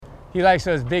he likes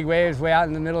those big waves way out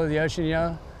in the middle of the ocean, you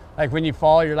know? Like when you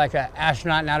fall, you're like an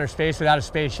astronaut in outer space without a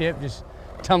spaceship, just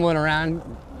tumbling around,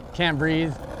 can't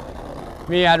breathe.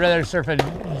 Me, I'd rather surf a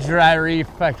dry reef,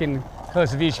 fucking close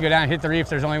to the beach, you go down, hit the reef,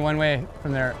 there's only one way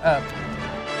from there up.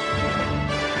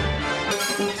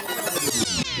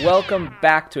 Welcome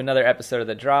back to another episode of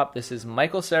The Drop. This is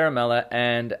Michael Saramella,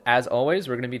 and as always,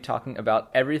 we're going to be talking about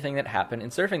everything that happened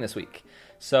in surfing this week.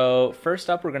 So first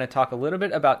up, we're going to talk a little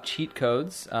bit about cheat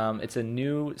codes. It's a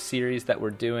new series that we're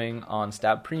doing on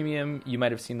Stab Premium. You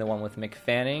might have seen the one with Mick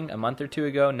Fanning a month or two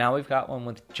ago. Now we've got one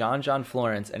with John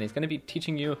Florence, and he's going to be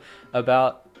teaching you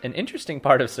about an interesting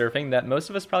part of surfing that most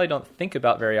of us probably don't think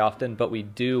about very often, but we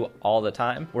do all the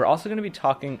time. We're also going to be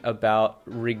talking about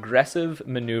regressive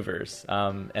maneuvers,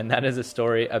 and that is a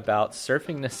story about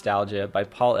surfing nostalgia by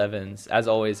Paul Evans. As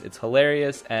always, it's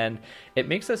hilarious, and it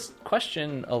makes us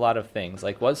question a lot of things,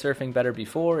 like was surfing better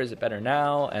before, is it better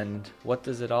now, and what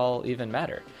does it all even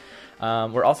matter?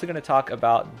 We're also going to talk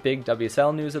about big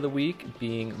WSL news of the week,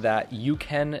 being that you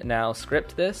can now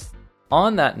script this.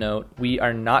 On that note, we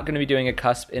are not going to be doing a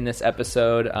cusp in this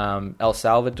episode. El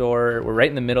Salvador, we're right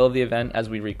in the middle of the event as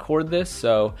we record this,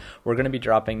 so we're going to be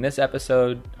dropping this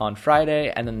episode on Friday,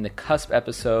 and then the cusp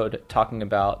episode talking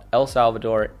about El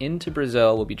Salvador into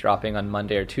Brazil will be dropping on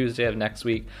Monday or Tuesday of next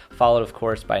week, followed, of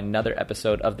course, by another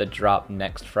episode of The Drop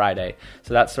next Friday.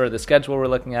 So that's sort of the schedule we're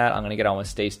looking at. I'm going to get on with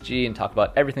Stace G and talk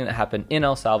about everything that happened in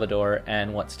El Salvador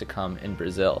and what's to come in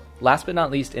Brazil. Last but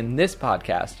not least, in this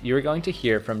podcast, you're going to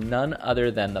hear from none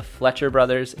other than the Fletcher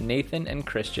brothers, Nathan and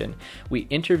Christian. We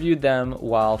interviewed them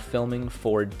while filming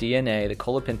for DNA, the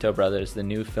Colapinto brothers, the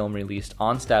new film released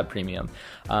on Stab Premium.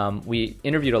 We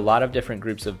interviewed a lot of different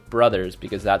groups of brothers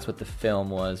because that's what the film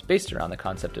was based around, the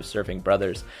concept of surfing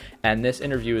brothers. And this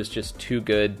interview is just too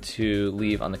good to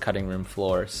leave on the cutting room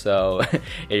floor. So yeah,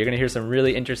 you're going to hear some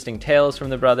really interesting tales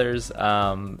from the brothers.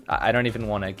 I don't even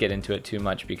want to get into it too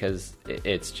much because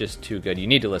it's just too good. You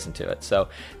need to listen to it. So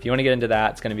if you want to get into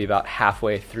that, it's going to be about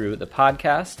halfway through the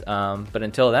podcast. But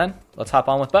until then, let's hop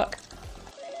on with Buck.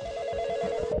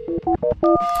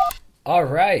 All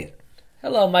right.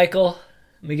 Hello, Michael.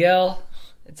 Miguel.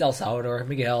 It's El Salvador.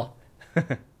 Miguel.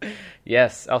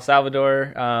 Yes, El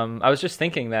Salvador. I was just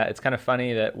thinking that it's kind of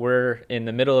funny that we're in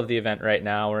the middle of the event right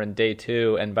now. We're in day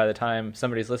 2, and by the time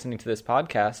somebody's listening to this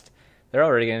podcast, they're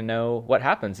already going to know what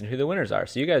happens and who the winners are.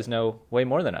 So you guys know way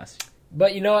more than us.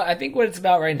 But, you know, I think what it's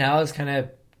about right now is kind of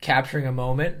capturing a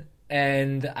moment.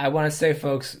 And I want to say,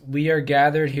 folks, we are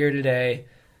gathered here today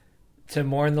to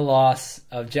mourn the loss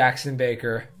of Jackson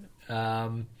Baker.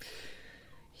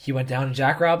 He went down to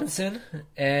Jack Robinson,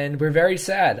 and we're very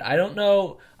sad. I don't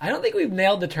think we've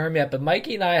nailed the term yet, but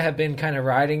Mikey and I have been kind of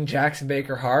riding Jackson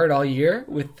Baker hard all year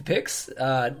with the picks.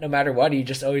 No matter what, he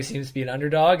just always seems to be an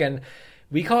underdog, and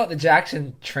we call it the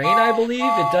Jackson train, I believe.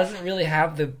 It doesn't really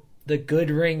have the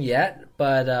good ring yet,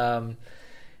 but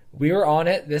we were on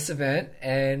it, this event,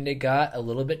 and it got a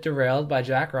little bit derailed by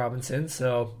Jack Robinson,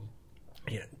 so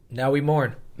yeah, now we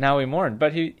mourn.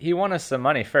 But he won us some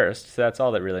money first, so that's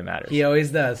all that really matters. He always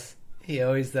does.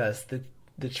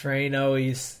 The train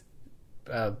always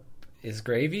is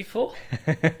gravy full.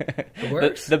 It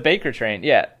works. The Baker train,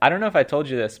 yeah. I don't know if I told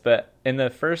you this, but in the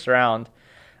first round,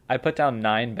 I put down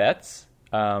 9 bets.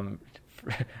 9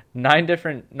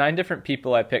 different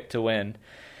people I picked to win.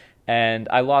 And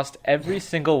I lost every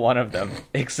single one of them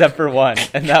except for one,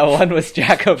 and that one was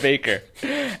Jacko Baker.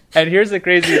 And here's the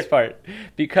craziest part.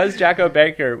 Because Jacko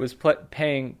Baker was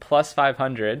paying plus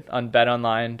 500 on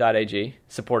betonline.ag,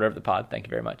 supporter of the pod, thank you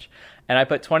very much, and I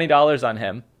put $20 on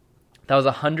him, that was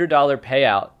a $100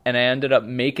 payout, and I ended up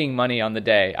making money on the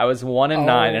day. I was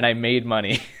 1-9, and I made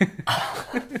money.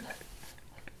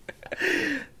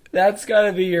 That's got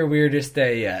to be your weirdest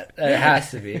day yet. It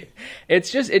has to be. It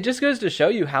just goes to show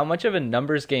you how much of a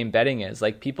numbers game betting is.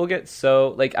 Like, people get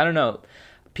so, like, I don't know.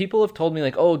 People have told me,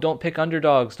 like, oh, don't pick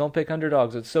underdogs.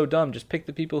 It's so dumb. Just pick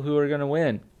the people who are going to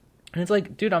win. And it's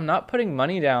like, dude, I'm not putting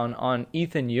money down on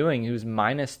Ethan Ewing, who's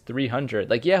minus 300.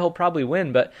 Like, yeah, he'll probably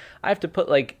win, but I have to put,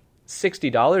 like,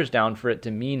 $60 down for it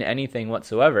to mean anything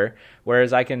whatsoever,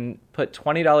 whereas I can put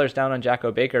 $20 down on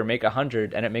Jacko Baker, make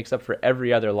 100, and it makes up for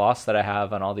every other loss that I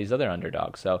have on all these other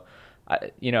underdogs. So,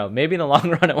 maybe in the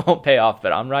long run it won't pay off,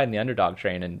 but I'm riding the underdog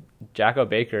train, and Jacko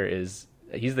Baker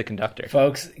he's the conductor.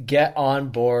 Folks, get on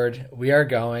board. We are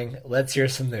going. Let's hear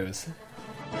some news.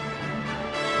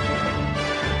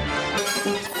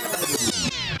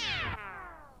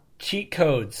 Cheat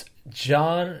codes.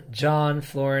 John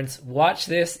Florence, watch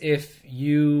this if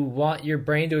you want your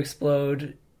brain to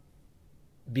explode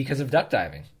because of duck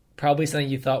diving. probably something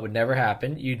you thought would never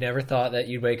happen. You never thought that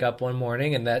you'd wake up one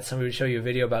morning and that somebody would show you a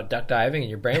video about duck diving and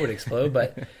your brain would explode.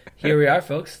 But here we are,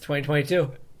 folks,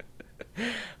 2022.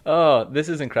 Oh, this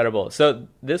is incredible. So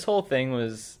this whole thing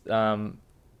was, I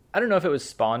don't know if it was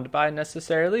spawned by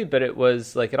necessarily, but it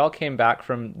was like, it all came back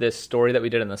from this story that we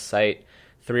did on the site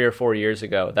 3 or 4 years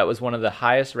ago. That was one of the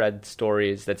highest read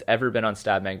stories that's ever been on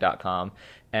stabmag.com.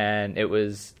 And it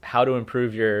was how to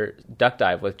improve your duck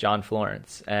dive with John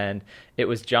Florence. And it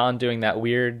was John doing that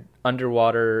weird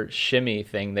underwater shimmy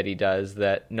thing that he does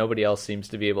that nobody else seems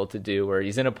to be able to do, where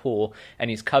he's in a pool and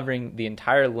he's covering the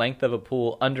entire length of a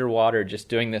pool underwater, just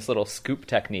doing this little scoop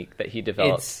technique that he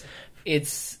developed.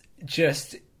 It's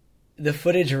just, the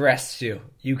footage arrests you.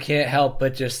 You can't help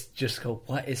but just go,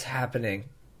 what is happening?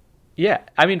 Yeah,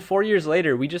 I mean, 4 years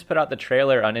later, we just put out the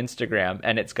trailer on Instagram,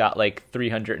 and it's got like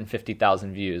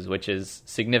 350,000 views, which is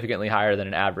significantly higher than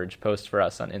an average post for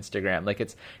us on Instagram. Like,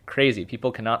 it's crazy.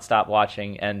 People cannot stop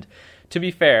watching. And to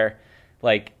be fair,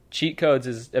 like, Cheat Codes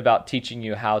is about teaching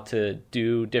you how to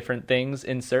do different things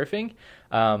in surfing.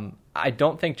 I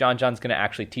don't think John's going to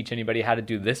actually teach anybody how to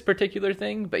do this particular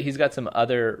thing, but he's got some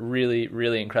other really,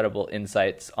 really incredible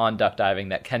insights on duck diving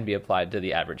that can be applied to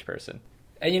the average person.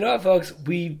 And you know what, folks?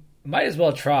 We might as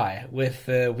well try with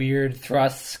the weird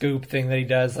thrust scoop thing that he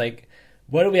does. Like,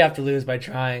 what do we have to lose by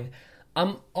trying?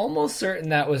 I'm almost certain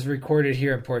that was recorded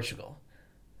here in Portugal.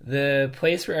 The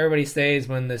place where everybody stays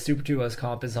when the Super Tubos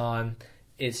comp is on,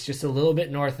 it's just a little bit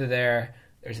north of there.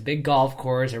 There's a big golf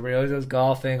course. Everybody always goes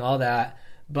golfing, all that.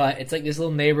 But it's like this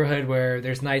little neighborhood where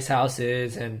there's nice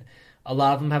houses, and a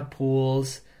lot of them have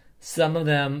pools. Some of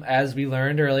them, as we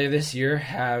learned earlier this year,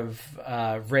 have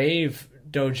rave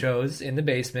dojos in the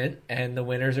basement, and the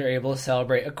winners are able to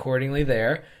celebrate accordingly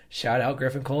there. Shout out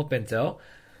Griffin Colapinto.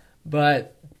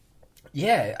 But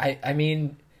yeah, I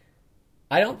mean,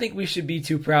 I don't think we should be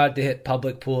too proud to hit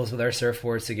public pools with our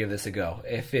surfboards to give this a go.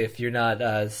 If you're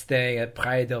not staying at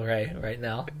Praia del Rey right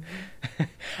now.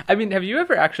 I mean, have you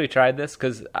ever actually tried this?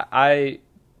 Because I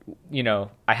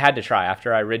had to try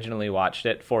after I originally watched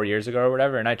it 4 years ago or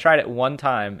whatever, and I tried it one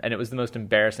time, and it was the most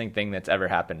embarrassing thing that's ever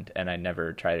happened, and I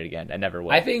never tried it again. I never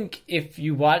will. I think if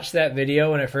you watched that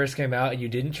video when it first came out and you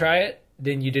didn't try it,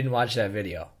 then you didn't watch that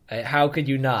video. How could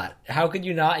you not? How could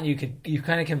you not? And you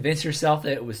kind of convince yourself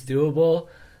that it was doable,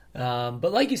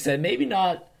 but like you said, maybe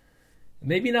not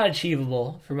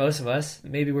achievable for most of us.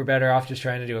 Maybe we're better off just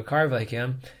trying to do a carve like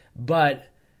him. But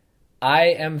I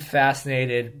am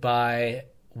fascinated by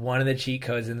one of the cheat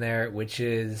codes in there, which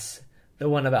is the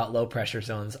one about low pressure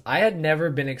zones. I had never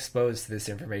been exposed to this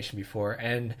information before,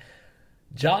 and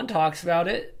John talks about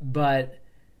it, but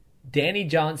Danny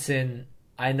Johnson,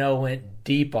 I know, went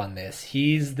deep on this.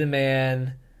 He's the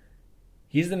man.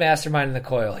 He's the mastermind in the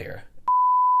coil here.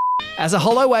 As a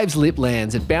hollow wave's lip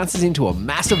lands, it bounces into a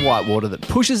massive whitewater that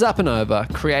pushes up and over,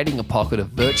 creating a pocket of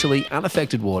virtually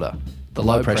unaffected water. The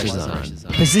low pressure zone.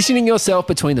 Positioning yourself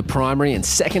between the primary and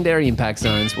secondary impact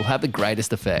zones will have the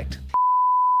greatest effect.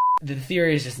 The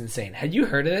theory is just insane. Had you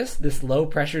heard of this low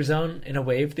pressure zone in a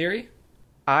wave theory?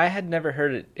 I had never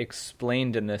heard it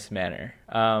explained in this manner.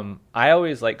 I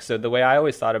always the way I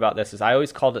always thought about this is I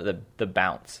always called it the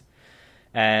bounce.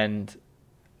 And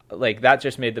like that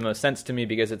just made the most sense to me,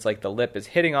 because it's like the lip is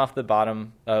hitting off the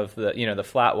bottom of the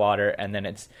flat water, and then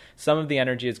it's some of the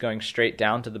energy is going straight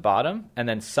down to the bottom, and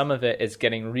then some of it is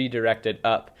getting redirected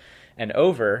up and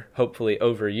over, hopefully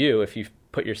over you if you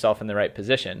put yourself in the right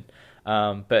position.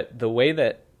 But the way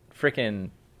that frickin'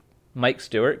 Mike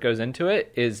Stewart goes into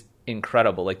it is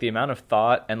incredible. Like the amount of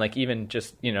thought and like even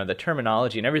just the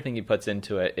terminology and everything he puts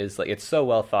into it is like, it's so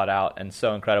well thought out and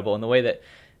so incredible. And the way that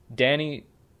Danny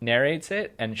narrates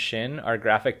it, and Shin, our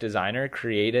graphic designer,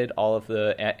 created all of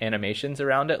the animations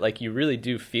around it, like you really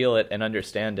do feel it and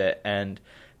understand it. And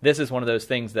this is one of those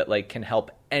things that like can help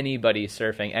anybody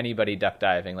surfing, anybody duck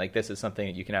diving. Like this is something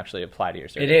that you can actually apply to your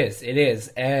surfing. It is,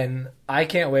 and I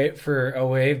can't wait for a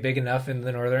wave big enough in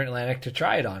the Northern Atlantic to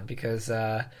try it on, because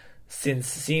since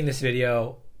seeing this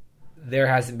video, there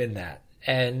hasn't been that.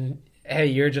 And hey,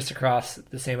 you're just across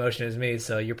the same ocean as me,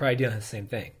 so you're probably doing the same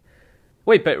thing.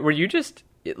 Wait, but were you just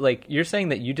like, you're saying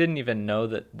that you didn't even know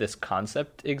that this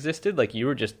concept existed? Like you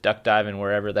were just duck diving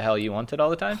wherever the hell you wanted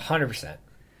all the time? 100%.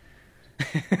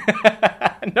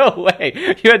 No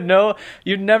way.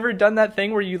 You'd never done that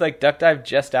thing where you like duck dive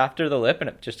just after the lip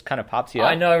and it just kind of pops you up?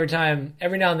 I know every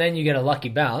now and then you get a lucky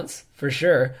bounce, for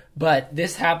sure. But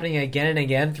this happening again and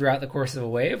again throughout the course of a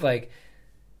wave, like,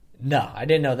 no, I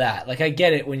didn't know that. Like, I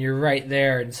get it when you're right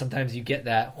there and sometimes you get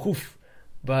that whoof,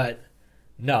 but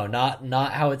no,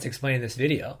 not how it's explained in this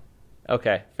video.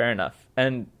 Okay, fair enough.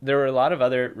 And there were a lot of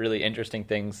other really interesting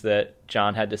things that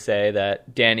John had to say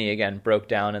that Danny, again, broke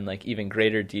down in like even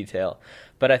greater detail.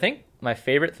 But I think my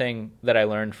favorite thing that I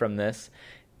learned from this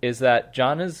is that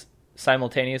John is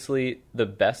simultaneously the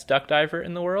best duck diver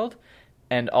in the world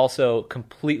and also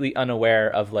completely unaware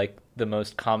of like the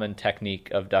most common technique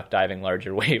of duck diving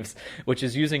larger waves, which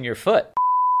is using your foot.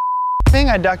 I think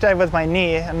I duck dive with my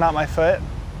knee and not my foot.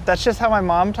 That's just how my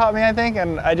mom taught me, I think,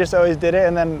 and I just always did it.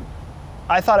 And then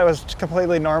I thought it was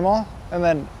completely normal. And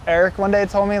then Eric one day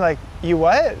told me, like, you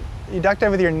what? You duck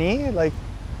dive with your knee? Like,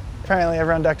 apparently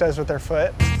everyone duck dives with their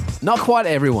foot. Not quite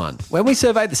everyone. When we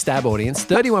surveyed the Stab audience,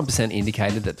 31%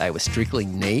 indicated that they were strictly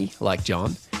knee, like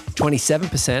John.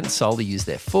 27% solely used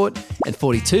their foot, and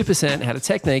 42% had a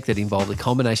technique that involved a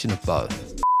combination of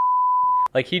both.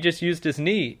 Like, he just used his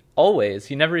knee always.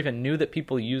 He never even knew that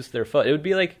people used their foot. It would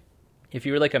be like if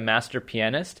you were like a master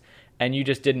pianist and you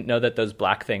just didn't know that those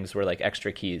black things were like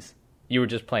extra keys. You were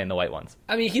just playing the white ones.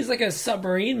 I mean, he's like a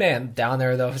submarine man down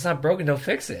there, though. If it's not broken, don't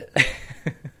fix it.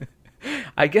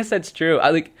 I guess that's true.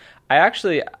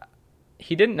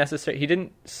 He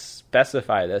didn't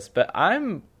specify this, but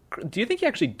do you think he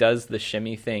actually does the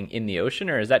shimmy thing in the ocean,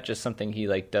 or is that just something he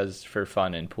like does for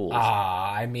fun in pools?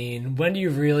 I mean, when do you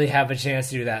really have a chance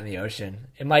to do that in the ocean?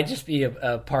 It might just be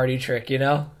a party trick, you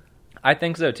know? I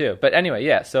think so too. But anyway,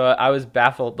 yeah, so I was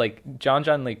baffled. Like, John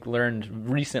like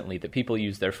learned recently that people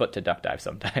use their foot to duck dive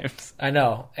sometimes. I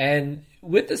know. And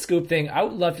with the scoop thing, I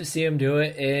would love to see him do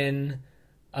it in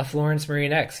a Florence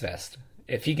Marine X Fest.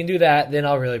 If he can do that, then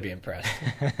I'll really be impressed.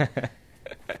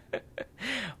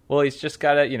 Well, he's just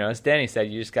got to, as Danny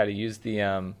said, you just got to use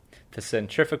the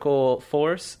centrifugal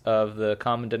force of the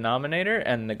common denominator,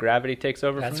 and the gravity takes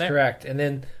over from there. That's correct. And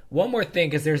then one more thing,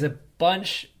 because there's a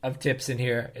bunch of tips in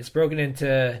here. It's broken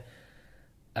into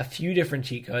a few different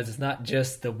cheat codes. It's not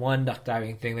just the one duck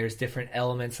diving thing. There's different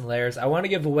elements and layers. I want to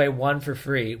give away one for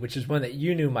free, which is one that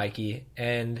you knew, Mikey,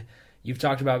 and you've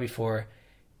talked about before.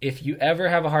 If you ever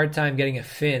have a hard time getting a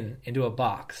fin into a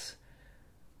box,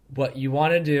 what you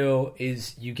want to do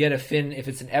is you get a fin. If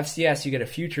it's an FCS, you get a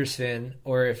Futures fin,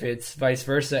 or if it's vice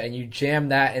versa, and you jam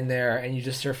that in there and you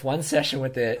just surf one session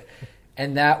with it,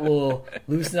 and that will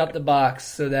loosen up the box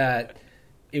so that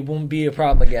it won't be a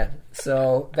problem again.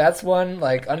 So that's one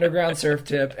like underground surf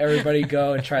tip. Everybody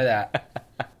go and try that.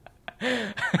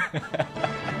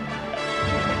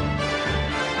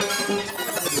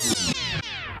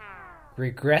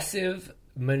 Regressive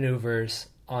maneuvers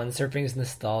on surfing's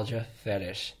nostalgia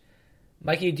fetish.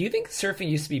 Mikey, do you think surfing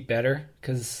used to be better?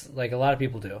 Because, like, a lot of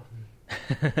people do.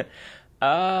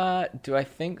 Do I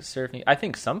think surfing... I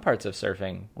think some parts of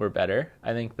surfing were better.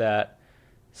 I think that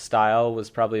style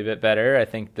was probably a bit better. I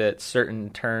think that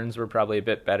certain turns were probably a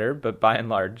bit better. But by and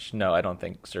large, no, I don't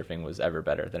think surfing was ever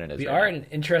better than it is We right are now. at an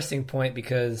interesting point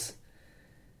because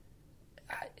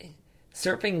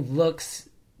surfing looks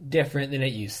different than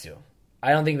it used to.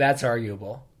 I don't think that's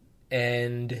arguable.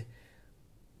 And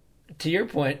to your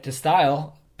point, to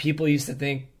style, some people used to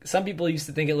think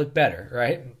it looked better,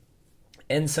 right?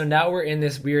 And so now we're in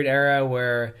this weird era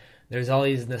where there's all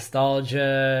these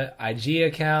nostalgia IG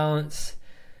accounts.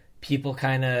 People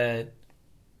kind of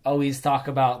always talk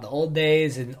about the old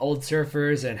days and old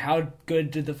surfers and how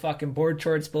good did the fucking board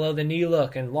shorts below the knee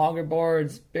look and longer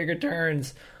boards, bigger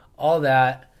turns, all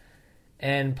that.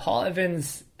 And Paul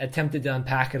Evans attempted to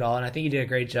unpack it all, and I think he did a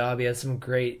great job. He had some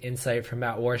great insight from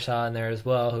Matt Warshaw in there as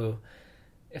well, who,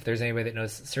 if there's anybody that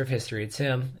knows surf history, it's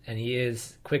him, and he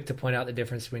is quick to point out the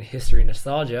difference between history and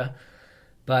nostalgia.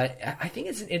 But I think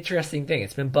it's an interesting thing.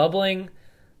 It's been bubbling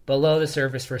below the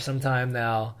surface for some time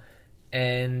now,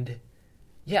 and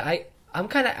yeah, I'm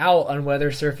kind of out on whether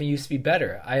surfing used to be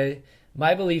better.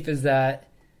 My belief is that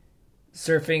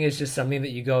surfing is just something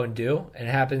that you go and do, and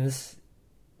it happens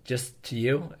just to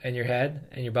you and your head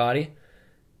and your body.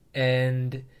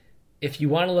 And if you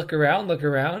want to look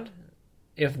around.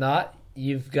 If not,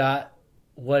 you've got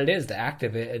what it is, the act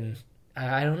of it. And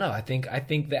I don't know. I think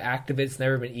the act of it's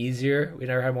never been easier. We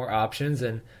never had more options,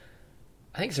 and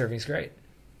I think surfing's great.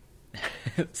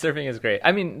 Surfing is great.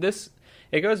 I mean,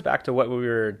 it goes back to what we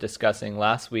were discussing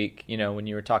last week, when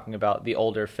you were talking about the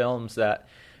older films that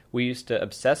we used to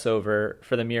obsess over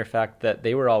for the mere fact that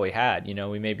they were all we had.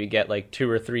 We maybe get like 2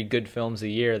 or 3 good films a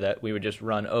year that we would just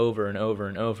run over and over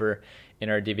and over in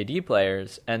our DVD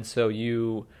players. And so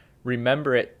you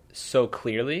remember it so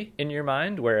clearly in your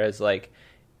mind, whereas like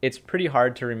it's pretty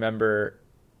hard to remember,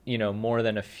 more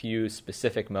than a few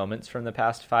specific moments from the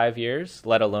past 5 years,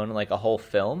 let alone like a whole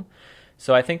film.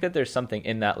 So I think that there's something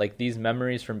in that, like these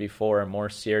memories from before are more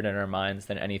seared in our minds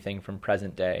than anything from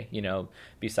present day,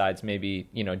 besides maybe,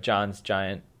 John's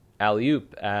giant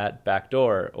alley-oop at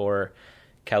backdoor, or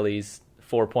Kelly's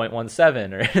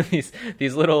 4.17, or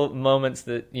these little moments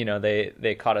that, you know,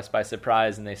 they caught us by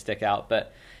surprise and they stick out.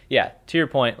 But yeah, to your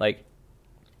point, like,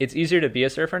 it's easier to be a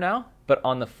surfer now, but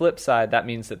on the flip side, that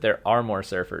means that there are more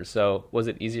surfers. So was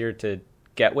it easier to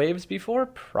get waves before?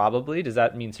 Probably. Does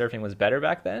that mean surfing was better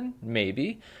back then?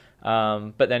 Maybe.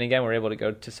 But then again, we're able to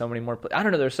go to so many more I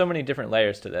don't know, there's so many different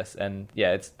layers to this, and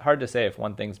yeah, it's hard to say if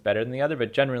one thing's better than the other,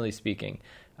 but generally speaking,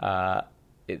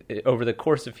 over the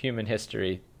course of human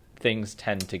history, things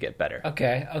tend to get better.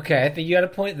 Okay, I think you got a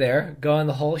point there, going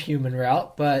the whole human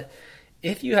route. But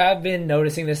if you have been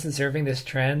noticing this and surfing this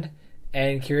trend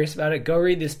and curious about it, go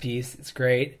read this piece. It's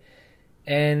great.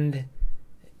 And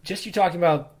just you talking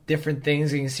about different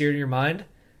things getting seared in your mind,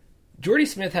 Jordy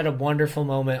Smith had a wonderful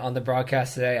moment on the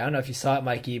broadcast today. I don't know if you saw it,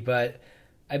 Mikey, but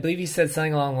I believe he said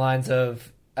something along the lines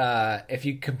of, if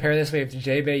you compare this wave to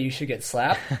J-Bay, you should get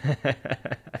slapped.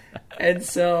 And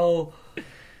so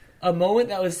a moment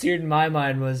that was seared in my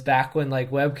mind was back when, like,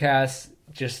 webcasts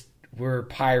just were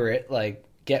pirate, like,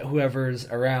 get whoever's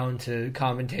around to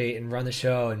commentate and run the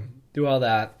show and do all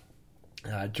that.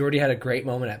 Jordy had a great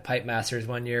moment at Pipe Masters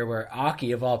one year where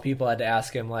Aki, of all people, had to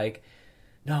ask him, like,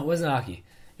 no, it wasn't Aki.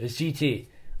 It was GT.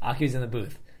 Aki was in the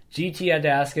booth. GT had to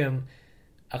ask him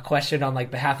a question on,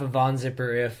 like, behalf of Von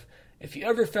Zipper. If you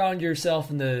ever found yourself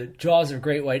in the jaws of a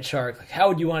great white shark, like, how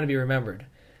would you want to be remembered?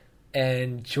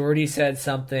 And Jordy said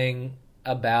something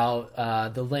about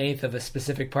the length of a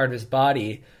specific part of his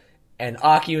body, and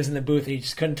Aki was in the booth and he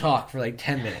just couldn't talk for like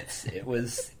 10 minutes.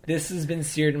 This has been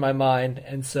seared in my mind,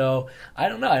 and so I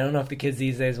don't know if the kids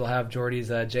these days will have Jordy's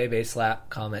J-Bay slap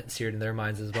comment seared in their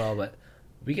minds as well, but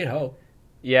we could hope.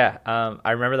 Yeah,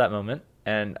 I remember that moment,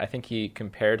 and I think he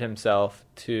compared himself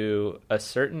to a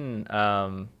certain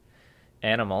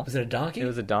animal. Was it a donkey? It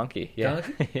was a donkey. Yeah.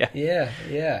 Donkey?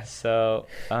 Yeah. So,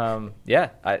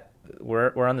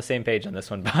 we're on the same page on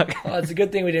this one, Buck. Well, it's a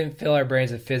good thing we didn't fill our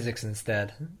brains with physics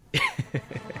instead.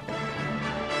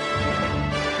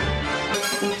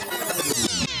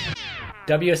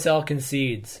 WSL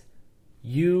concedes.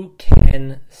 You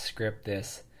can script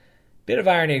this. Bit of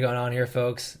irony going on here,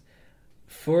 folks.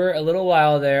 For a little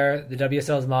while there, the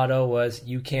WSL's motto was,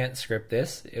 you can't script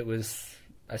this. It was,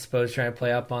 I suppose, trying to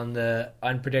play up on the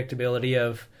unpredictability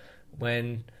of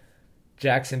when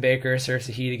Jackson Baker surfs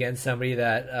a heat against somebody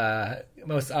that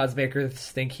most odds makers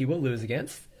think he will lose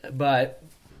against. But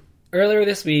earlier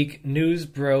this week, news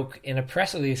broke in a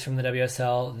press release from the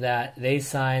WSL that they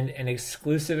signed an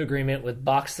exclusive agreement with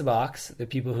Box to Box, the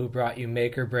people who brought you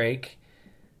Make or Break,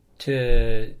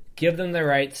 to give them the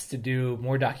rights to do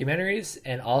more documentaries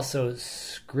and also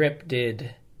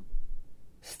scripted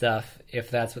stuff if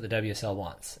that's what the WSL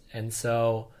wants. And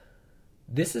so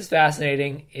this is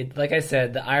fascinating. It, like I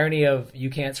said, the irony of you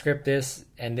can't script this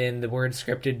and then the word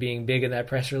scripted being big in that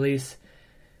press release,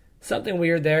 something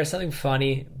weird there, something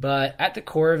funny, but at the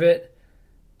core of it,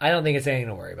 I don't think it's anything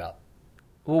to worry about.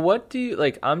 Well, what do you,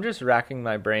 like, I'm just racking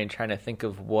my brain trying to think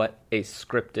of what a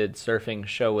scripted surfing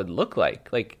show would look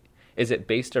like. Like, is it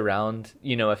based around,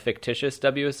 a fictitious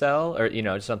WSL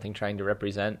or, something trying to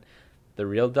represent the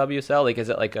real WSL? Like, is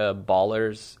it like a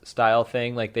Ballers style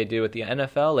thing like they do with the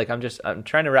NFL? Like, I'm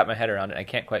trying to wrap my head around it. I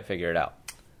can't quite figure it out.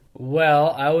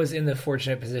 Well, I was in the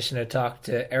fortunate position to talk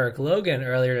to Eric Logan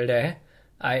earlier today.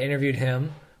 I interviewed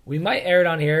him. We might air it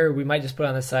on here. We might just put it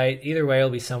on the site. Either way, it'll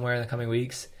be somewhere in the coming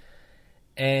weeks.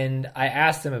 And I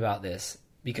asked him about this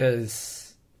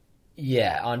because,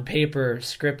 on paper,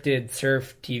 scripted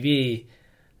surf TV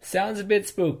sounds a bit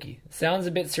spooky. Sounds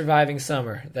a bit Surviving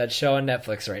Summer, that show on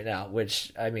Netflix right now,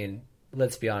 which, I mean,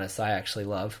 let's be honest, I actually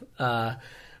love.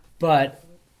 But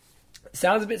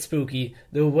sounds a bit spooky.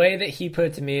 The way that he put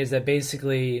it to me is that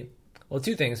basically, well,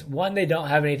 two things. One, they don't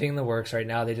have anything in the works right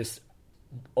now. They just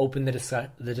open the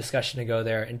discussion to go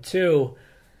there. And two,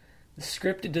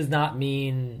 scripted does not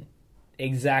mean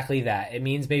exactly that. It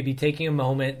means maybe taking a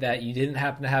moment that you didn't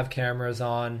happen to have cameras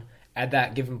on at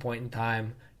that given point in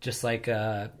time, just like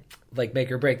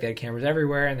Make or Break. They had cameras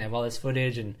everywhere and they have all this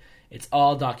footage and it's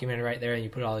all documented right there and you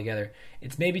put it all together.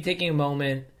 It's maybe taking a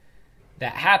moment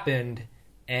that happened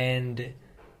and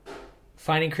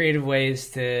finding creative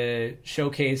ways to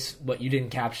showcase what you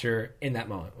didn't capture in that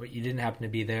moment, what you didn't happen to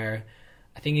be there.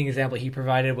 I think an example he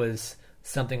provided was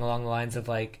something along the lines of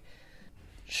like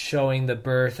showing the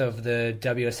birth of the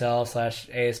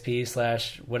WSL/ASP/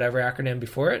 whatever acronym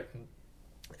before it,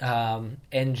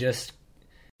 and just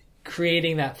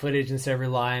creating that footage instead of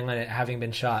relying on it having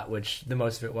been shot, which the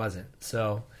most of it wasn't.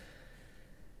 So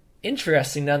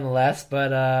interesting nonetheless,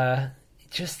 but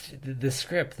just the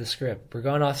script. We're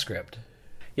going off script.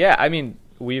 Yeah, I mean,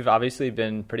 we've obviously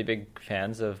been pretty big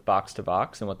fans of Box to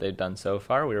Box and what they've done so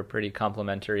far. We were pretty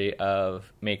complimentary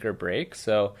of Make or Break.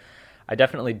 So I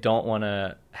definitely don't want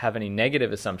to have any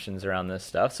negative assumptions around this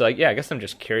stuff. So I guess I'm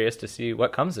just curious to see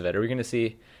what comes of it. Are we going to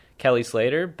see Kelly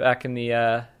Slater back in the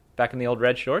old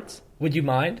red shorts? Would you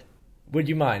mind? Would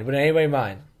anybody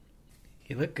mind?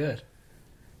 He looked good.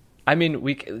 I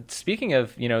mean, speaking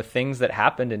of, things that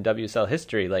happened in WSL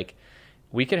history, like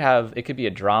it could be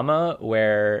a drama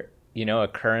where, a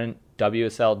current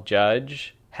WSL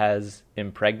judge has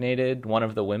impregnated one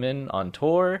of the women on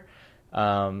tour.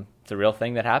 It's a real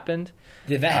thing that happened.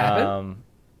 Did that happen?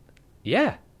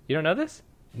 Yeah. You don't know this?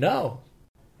 No.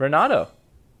 Renato.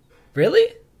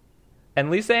 Really? And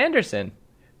Lisa Anderson.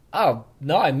 Oh,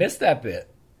 no, I missed that bit.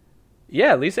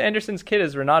 Yeah, Lisa Anderson's kid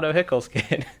is Renato Hickel's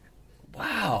kid.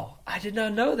 Wow, I did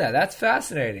not know that. That's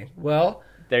fascinating. Well,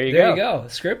 there you go.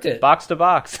 Script it. Box to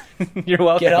Box. You're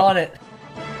welcome. Get on it.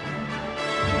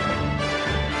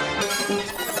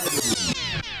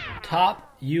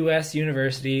 Top U.S.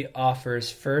 university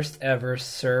offers first ever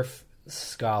surf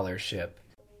scholarship.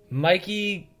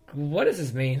 Mikey, what does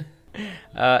this mean?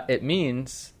 It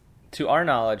means, to our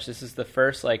knowledge, this is the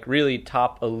first really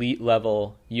top elite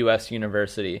level U.S.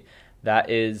 university that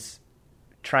is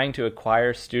trying to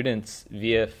acquire students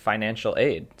via financial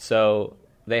aid. So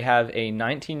they have a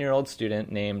 19-year-old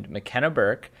student named McKenna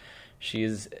Burke.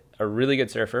 She's a really good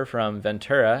surfer from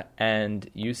Ventura, and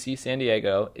UC San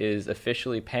Diego is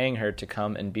officially paying her to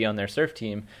come and be on their surf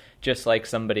team, just like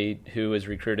somebody who is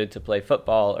recruited to play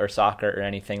football or soccer or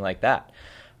anything like that.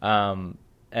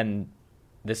 And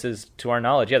this is, to our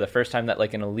knowledge, the first time that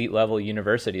an elite level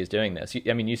university is doing this.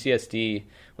 I mean, UCSD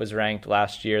was ranked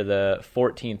last year the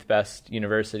 14th best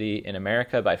university in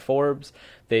America by Forbes.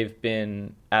 They've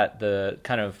been at the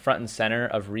kind of front and center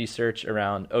of research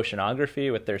around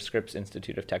oceanography with their Scripps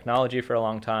Institute of Technology for a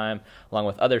long time, along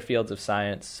with other fields of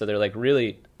science. So they're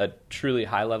really a truly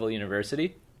high level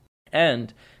university.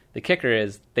 And the kicker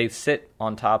is they sit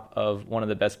on top of one of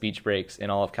the best beach breaks in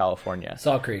all of California.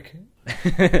 Salt Creek.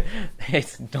 Hey,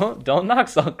 don't knock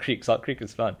Salt Creek. Salt Creek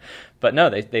is fun, but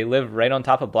no, they live right on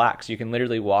top of Black, so you can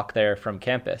literally walk there from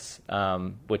campus,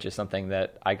 which is something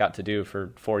that I got to do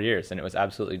for 4 years, and it was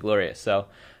absolutely glorious. So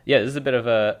yeah, this is a bit of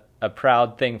a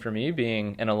proud thing for me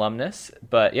being an alumnus,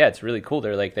 but yeah, it's really cool.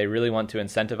 They really want to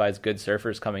incentivize good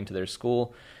surfers coming to their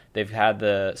school. They've had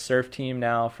the surf team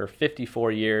now for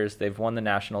 54 years. They've won the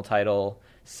national title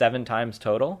 7 times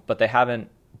total, but they haven't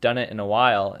done it in a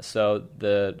while. So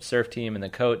the surf team and the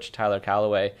coach, Tyler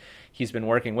Calloway, he's been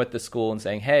working with the school and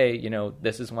saying, hey,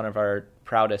 this is one of our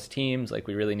proudest teams.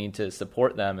 We really need to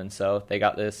support them. And so they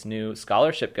got this new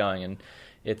scholarship going, and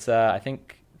it's, I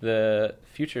think the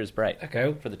future is bright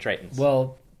for the Tritons.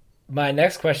 Well, my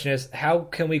next question is, how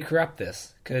can we corrupt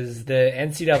this? Because the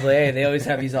NCAA, they always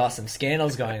have these awesome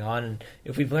scandals going on. And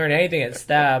if we've learned anything at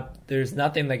STAB, there's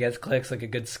nothing that gets clicks like a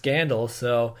good scandal.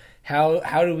 So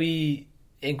how do we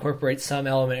incorporate some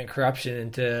element of corruption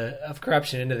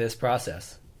into this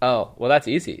process? Oh, well, that's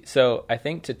easy. So I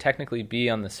think to technically be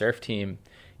on the surf team,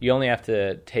 you only have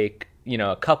to take,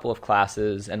 a couple of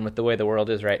classes. And with the way the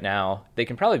world is right now, they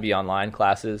can probably be online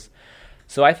classes.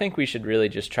 So I think we should really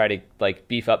just try to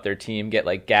beef up their team, get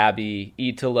Gabby,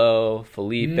 Italo,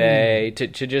 Felipe to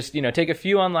just, take a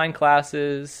few online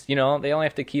classes. They only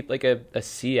have to keep a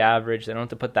C average. They don't have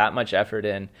to put that much effort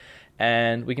in.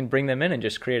 And we can bring them in and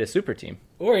just create a super team.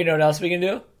 Or you know what else we can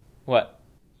do? What?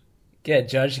 Get a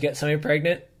judge to get somebody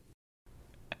pregnant.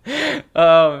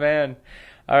 Oh, man.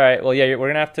 All right. Well, yeah,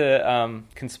 we're going to have to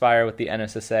conspire with the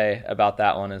NSSA about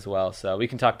that one as well. So we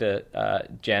can talk to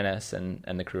Janice and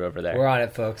the crew over there. We're on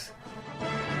it, folks.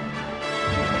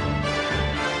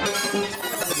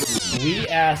 We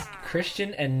asked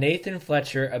Christian and Nathan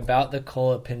Fletcher about the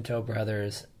Colapinto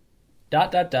brothers. ...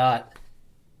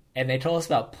 And they told us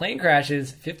about plane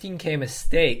crashes, 15K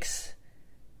mistakes,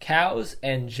 cows,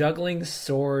 and juggling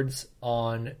swords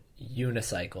on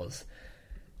unicycles.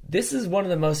 This is one of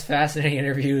the most fascinating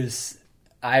interviews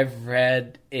I've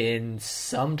read in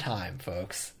some time,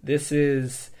 folks. This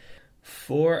is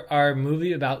for our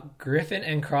movie about Griffin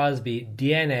and Crosby,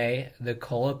 DNA, the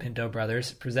Colapinto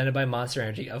brothers, presented by Monster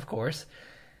Energy, of course.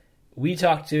 We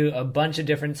talked to a bunch of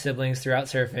different siblings throughout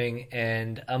surfing,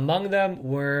 and among them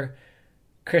were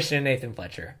Christian and Nathan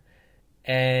Fletcher.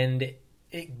 And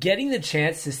getting the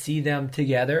chance to see them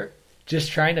together,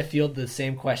 just trying to field the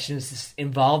same questions,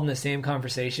 involved in the same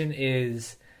conversation,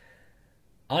 is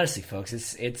honestly, folks,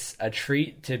 it's a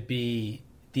treat to be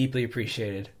deeply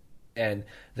appreciated. And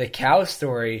the cow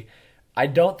story, I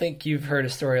don't think you've heard a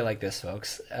story like this,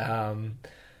 folks.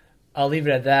 I'll leave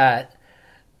it at that.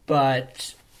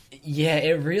 But Yeah,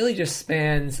 it really just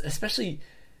spans, especially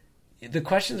the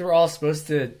questions were all supposed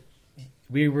to,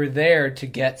 we were there to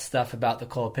get stuff about the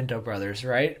Colapinto brothers,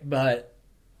 right? But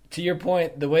to your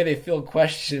point, the way they field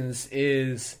questions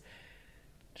is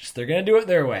just they're going to do it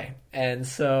their way. And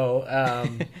so...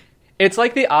 It's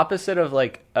like the opposite of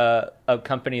like a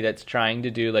company that's trying to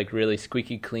do like really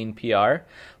squeaky clean PR.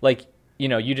 Like, you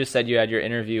know, you just said you had your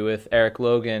interview with Eric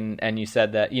Logan and you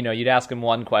said that, you know, you'd ask him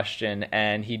one question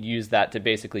and he'd use that to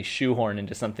basically shoehorn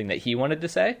into something that he wanted to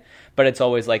say. But it's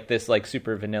always like this like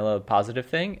super vanilla positive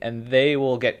thing. And they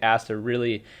will get asked a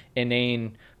really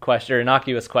inane question or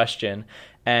innocuous question.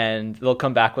 And they'll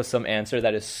come back with some answer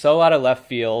that is so out of left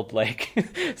field, like,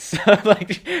 so,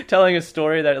 like telling a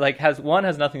story that like has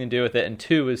nothing to do with it, and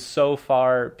two is so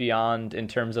far beyond in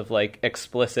terms of like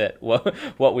explicit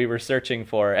what we were searching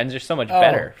for, and just so much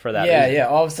better for that. Yeah, reason. yeah.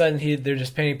 All of a sudden, they're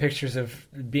just painting pictures of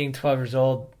being 12 years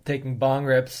old, taking bong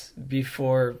rips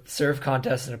before surf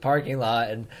contests in a parking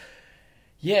lot, and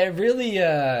yeah, it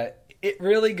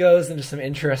really goes into some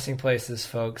interesting places,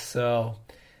 folks. So.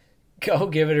 Go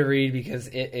give it a read because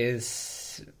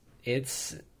it's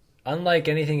unlike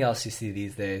anything else you see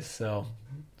these days. So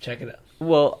check it out.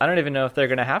 Well, I don't even know if they're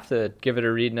going to have to give it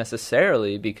a read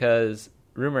necessarily because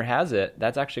rumor has it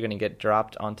that's actually going to get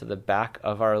dropped onto the back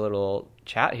of our little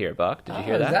chat here, Buck. Did you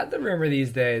hear that? Is that the rumor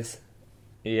these days?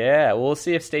 Yeah, we'll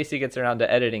see if Stacy gets around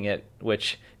to editing it,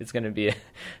 which is going to be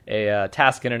a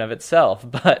task in and of itself.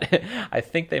 But I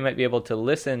think they might be able to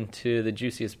listen to the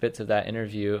juiciest bits of that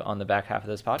interview on the back half of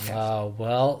this podcast.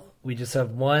 Well, we just have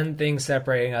one thing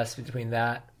separating us between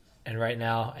that and right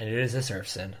now, and it is a surf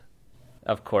sin.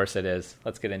 Of course it is.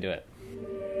 Let's get into it.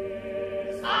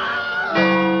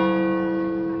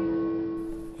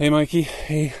 Hey, Mikey.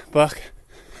 Hey, Buck.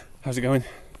 How's it going?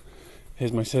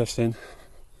 Here's my surf sin.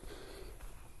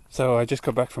 So I just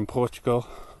got back from Portugal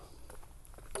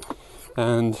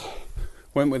and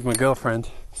went with my girlfriend.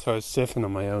 So I was surfing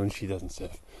on my own. She doesn't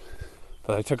surf.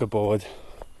 But I took a board,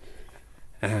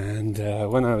 and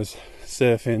when I was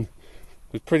surfing,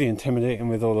 it was pretty intimidating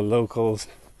with all the locals.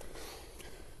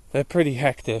 They're pretty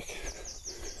hectic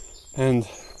and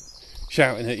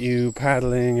shouting at you,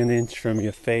 paddling an inch from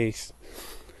your face.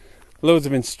 Loads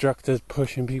of instructors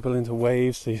pushing people into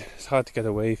waves, so it's hard to get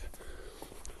a wave.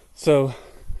 So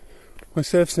my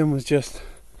surf sim was just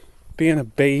being a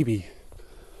baby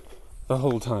the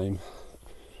whole time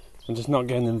and just not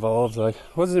getting involved. Like,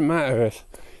 what does it matter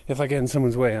if I get in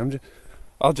someone's way?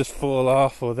 I'll just fall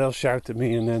off, or they'll shout at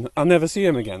me and then I'll never see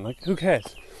him again. Like, who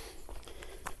cares?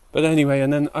 But anyway,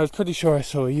 and then I was pretty sure I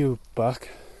saw you, Buck,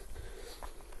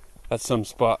 at some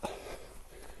spot,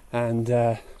 and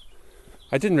I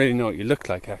didn't really know what you looked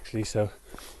like actually,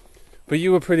 but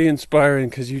you were pretty inspiring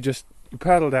because you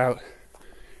paddled out.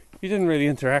 You didn't really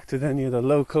interact with any of the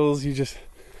locals. You just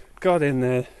got in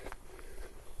there,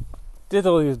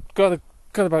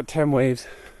 got about 10 waves,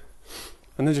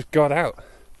 and then just got out.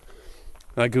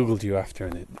 I googled you after,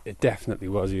 and it definitely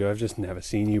was you. I've just never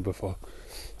seen you before.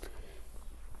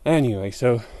 Anyway,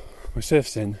 so my surf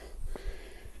sin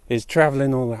is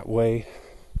travelling all that way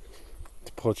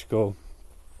to Portugal,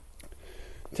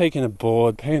 taking a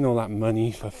board, paying all that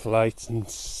money for flights and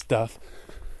stuff,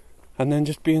 and then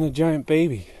just being a giant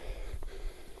baby.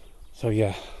 So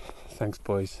yeah, thanks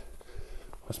boys.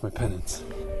 What's my penance?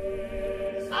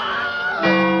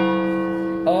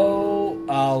 Oh,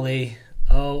 Ollie.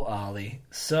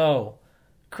 So,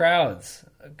 crowds,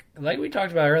 like we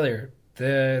talked about earlier,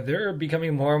 they're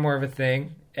becoming more and more of a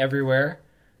thing everywhere.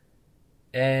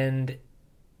 And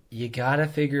you gotta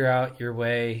figure out your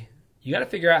way. You gotta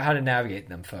figure out how to navigate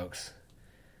them, folks.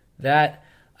 I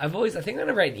think I'm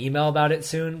gonna write an email about it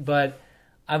soon, but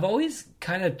I've always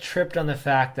kind of tripped on the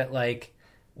fact that, like,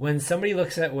 when somebody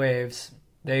looks at waves,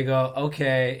 they go,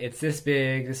 okay, it's this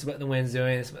big, this is what the wind's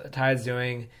doing, this is what the tide's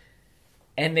doing,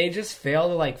 and they just fail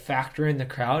to, like, factor in the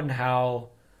crowd and how,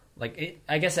 like,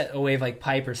 I guess at a wave like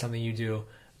Pipe or something you do,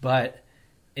 but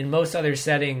in most other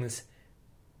settings,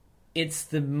 it's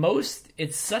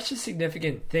such a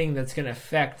significant thing that's going to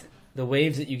affect the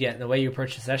waves that you get and the way you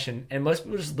approach the session, and most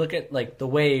people just look at, like, the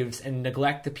waves and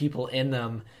neglect the people in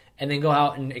them, and then go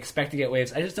out and expect to get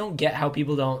waves. I just don't get how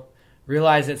people don't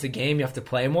realize it's a game you have to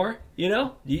play more, you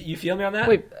know? You feel me on that?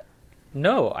 Wait,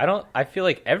 no, I don't. I feel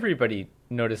like everybody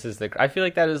notices I feel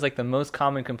like that is like the most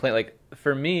common complaint. Like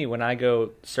for me, when I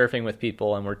go surfing with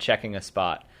people and we're checking a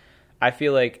spot, I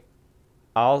feel like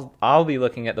I'll be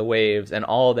looking at the waves and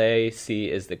all they see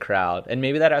is the crowd. And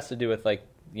maybe that has to do with, like,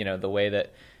 you know, the way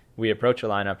that we approach a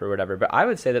lineup or whatever. But I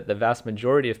would say that the vast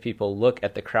majority of people look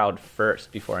at the crowd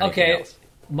first before anything else.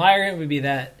 My argument would be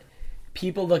that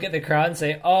people look at the crowd and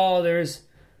say, oh, there's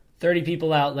 30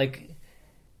 people out, like,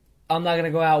 I'm not going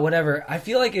to go out, whatever. I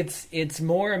feel like it's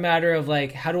more a matter of,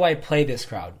 like, how do I play this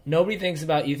crowd? Nobody thinks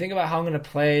about, you think about how I'm going to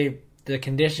play the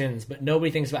conditions, but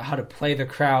nobody thinks about how to play the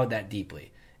crowd that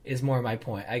deeply, is more my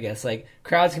point, I guess. Like,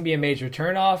 crowds can be a major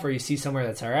turnoff, or you see somewhere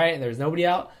that's all right and there's nobody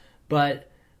out.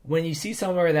 But when you see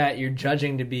somewhere that you're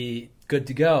judging to be good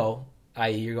to go,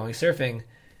 i.e. you're going surfing,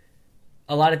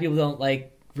 a lot of people don't,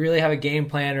 like, really have a game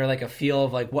plan or, like, a feel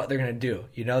of, like, what they're going to do.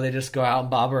 You know, they just go out and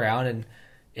bob around, and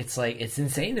it's, like, it's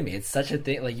insane to me. It's such a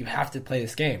thing. Like, you have to play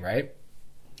this game, right?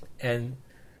 And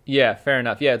yeah, fair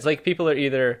enough. Yeah, it's like people are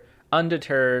either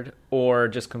undeterred or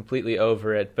just completely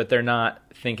over it, but they're not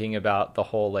thinking about the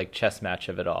whole, like, chess match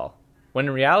of it all. When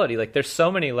in reality, like, there's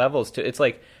so many levels to it's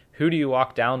like, who do you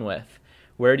walk down with?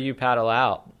 Where do you paddle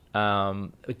out?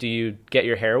 Do you get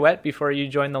your hair wet before you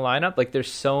join the lineup? Like,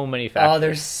 there's so many factors. Oh,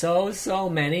 there's so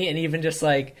many. And even just,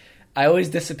 like, I always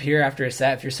disappear after a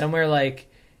set. If you're somewhere, like,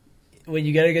 when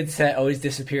you get a good set, always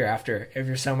disappear after. If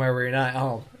you're somewhere where you're not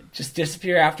home, just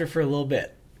disappear after for a little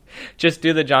bit. Just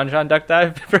do the John duck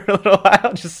dive for a little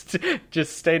while. Just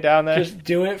stay down there. Just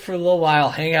do it for a little while.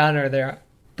 Hang on or there.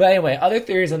 But anyway, other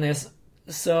theories on this.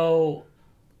 So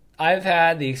I've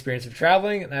had the experience of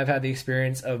traveling, and I've had the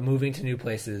experience of moving to new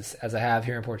places, as I have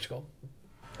here in Portugal.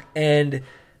 And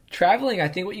traveling, I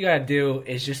think what you got to do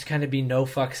is just kind of be no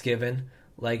fucks given.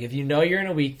 Like, if you know you're in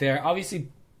a week there, obviously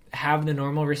have the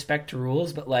normal respect to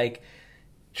rules, but, like,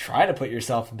 try to put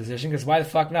yourself in position, because why the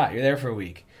fuck not? You're there for a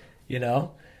week, you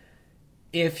know?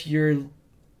 If you're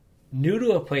new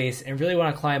to a place and really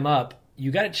want to climb up,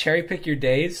 you got to cherry pick your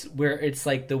days where it's,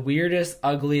 like, the weirdest,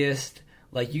 ugliest.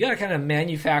 Like, you got to kind of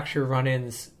manufacture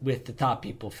run-ins with the top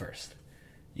people first,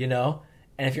 you know?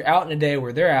 And if you're out in a day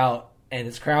where they're out and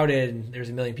it's crowded and there's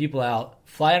a million people out,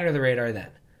 fly under the radar then.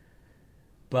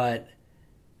 But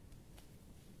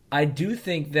I do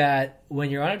think that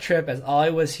when you're on a trip, as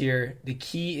Ollie was here, the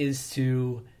key is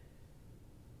to,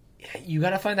 you got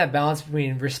to find that balance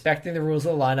between respecting the rules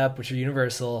of the lineup, which are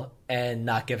universal, and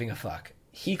not giving a fuck.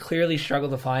 He clearly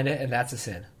struggled to find it, and that's a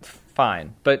sin.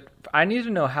 Fine, but I need to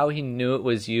know how he knew it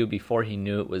was you before he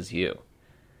knew it was you.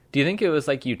 Do you think it was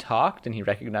like you talked and he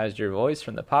recognized your voice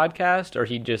from the podcast, or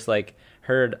he just, like,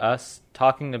 heard us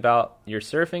talking about your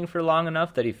surfing for long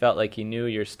enough that he felt like he knew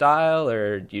your style,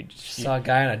 or you just saw a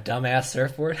guy on a dumbass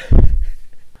surfboard?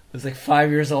 Was like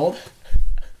 5 years old.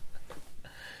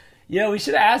 Yeah, we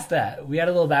should have asked that. We had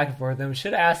a little back and forth, and we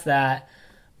should have asked that.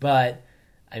 But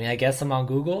I mean, I guess I'm on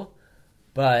Google.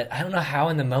 But I don't know how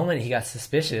in the moment he got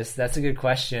suspicious. That's a good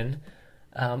question.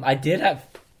 I did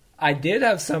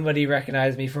have somebody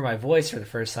recognize me for my voice for the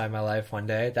first time in my life one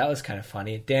day. That was kind of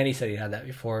funny. Danny said he had that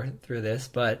before through this.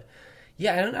 But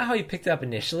yeah, I don't know how he picked it up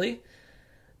initially.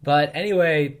 But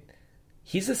anyway,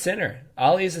 he's a sinner.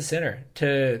 Ollie is a sinner.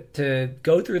 To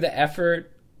go through the effort,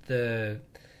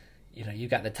 you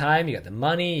got the time, you got the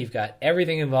money, you've got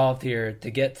everything involved here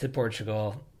to get to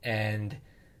Portugal, and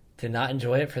to not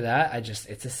enjoy it for that,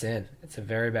 it's a sin. It's a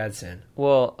very bad sin.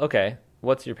 Well, okay.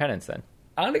 What's your penance then?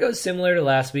 I'm going to go similar to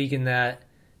last week in that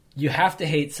you have to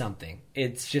hate something.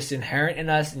 It's just inherent in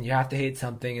us, and you have to hate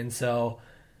something. And so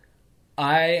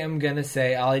I am going to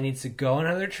say Ollie needs to go on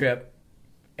another trip,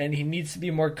 and he needs to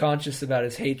be more conscious about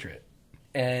his hatred.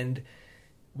 And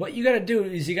what you got to do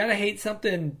is you got to hate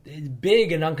something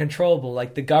big and uncontrollable,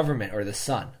 like the government or the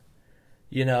sun.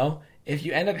 You know? If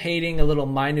you end up hating a little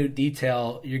minute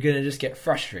detail, you're going to just get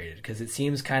frustrated because it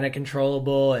seems kind of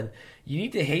controllable, and you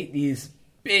need to hate these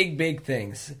big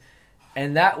things.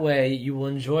 And that way you will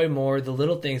enjoy more the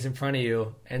little things in front of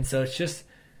you. And so it's just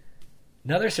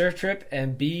another surf trip,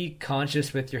 and be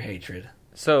conscious with your hatred.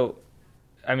 So,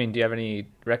 I mean, do you have any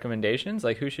recommendations?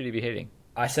 Like, who should he be hating?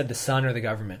 I said the sun or the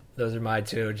government. Those are my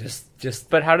two.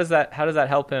 Just. But how does that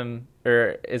help him?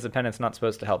 Or is a penance not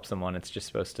supposed to help someone? It's just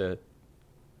supposed to,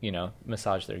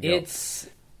 massage their guilt. It's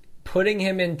putting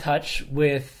him in touch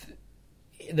with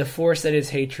the force that is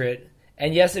hatred.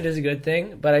 And yes, it is a good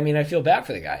thing, but I mean, I feel bad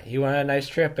for the guy. He went on a nice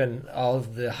trip, and all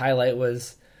of the highlight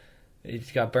was he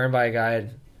got burned by a guy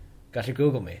and got to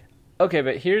Google me. Okay,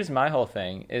 but here's my whole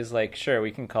thing is, like, sure, we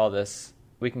can call this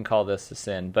a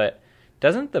sin, but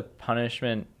doesn't the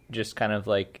punishment just kind of,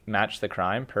 like, match the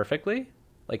crime perfectly?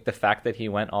 Like, the fact that he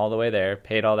went all the way there,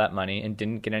 paid all that money, and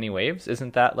didn't get any waves,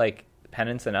 isn't that, like,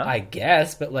 penance enough? I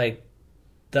guess, but, like,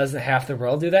 doesn't half the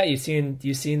world do that? You seen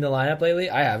the lineup lately?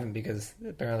 I haven't, because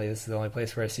apparently this is the only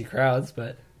place where I see crowds,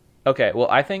 but... Okay, well,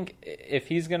 I think if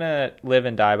he's going to live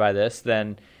and die by this,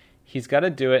 then he's got to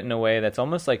do it in a way that's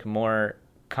almost, like, more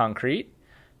concrete.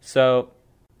 So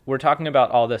we're talking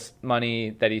about all this money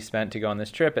that he spent to go on this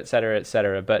trip, et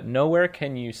cetera, but nowhere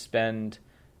can you spend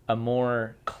a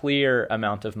more clear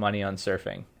amount of money on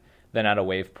surfing than at a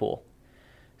wave pool.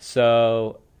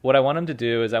 So what I want him to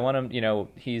do is I want him,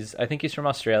 I think he's from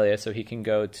Australia, so he can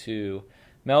go to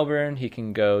Melbourne. He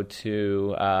can go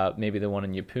to maybe the one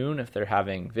in Yeppoon if they're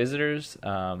having visitors,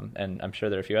 and I'm sure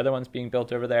there are a few other ones being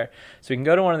built over there. So he can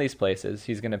go to one of these places.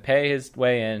 He's going to pay his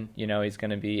way in. He's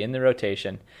going to be in the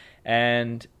rotation.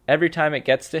 And every time it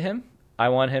gets to him, I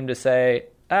want him to say,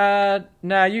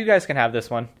 nah, you guys can have this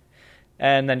one.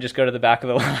 And then just go to the back of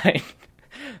the line.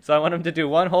 So I want him to do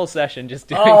one whole session just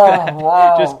doing that.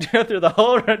 Wow. Just go through the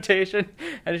whole rotation.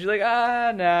 And she's like,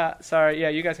 nah, sorry. Yeah,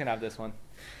 you guys can have this one.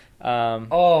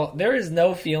 There is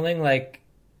no feeling like,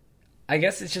 I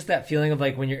guess it's just that feeling of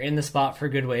like when you're in the spot for a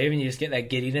good wave and you just get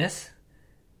that giddiness.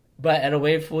 But at a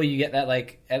wave pool, you get that,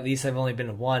 like, at least I've only been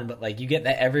to one, but like you get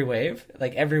that every wave.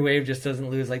 Like every wave just doesn't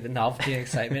lose like the novelty and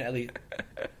excitement, at least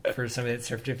for somebody that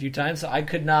surfed a few times. So I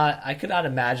could not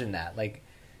imagine that. Like,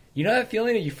 that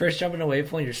feeling that you first jump in a wave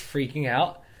pool and you're just freaking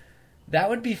out? That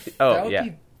would be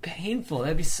be painful.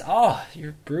 That'd be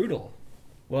you're brutal.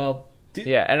 Well,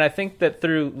 yeah, and I think that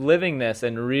through living this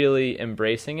and really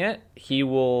embracing it, he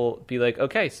will be like,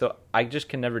 okay, so I just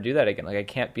can never do that again. Like, I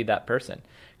can't be that person.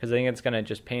 Because I think it's going to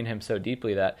just pain him so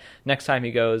deeply that next time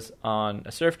he goes on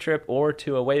a surf trip or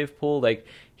to a wave pool, like,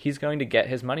 he's going to get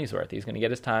his money's worth. He's going to get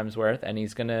his time's worth, and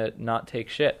he's going to not take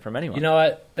shit from anyone. You know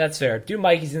what? That's fair. Do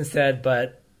Mikey's instead,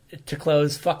 but to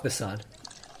close, fuck the sun.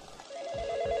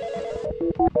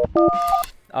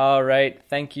 All right.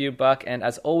 Thank you, Buck. And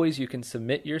as always, you can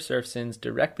submit your surf sins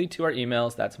directly to our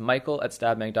emails. That's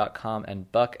michael@stabmag.com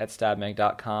and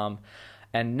buck@stabmag.com.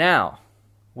 And now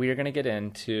we are going to get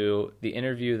into the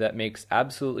interview that makes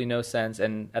absolutely no sense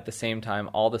and at the same time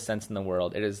all the sense in the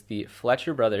world. It is the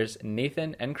Fletcher brothers,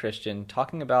 Nathan and Christian,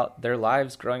 talking about their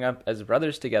lives growing up as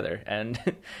brothers together. And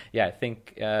yeah, I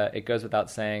think it goes without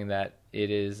saying that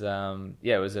it is,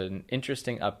 it was an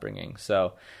interesting upbringing.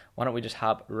 So why don't we just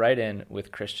hop right in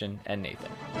with Christian and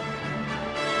Nathan.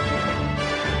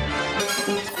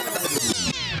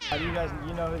 You guys,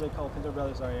 know who the Pinto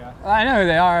brothers are, yeah? I know who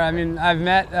they are. I mean, I've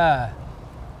met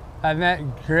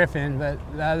Griffin, but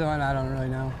the other one I don't really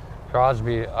know.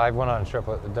 Crosby, I went on a trip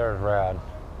with, they're rad.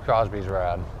 Crosby's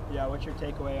rad. Yeah, what's your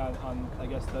takeaway on I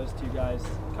guess those two guys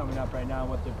coming up right now,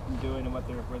 what they're doing and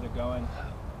where they're going?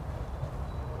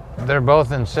 They're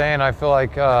both insane. I feel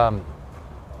like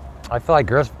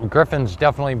Griffin's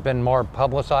definitely been more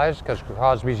publicized because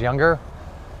Crosby's younger,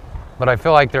 but I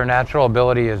feel like their natural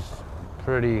ability is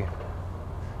pretty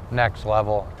next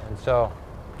level. And so,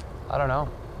 I don't know.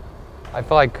 I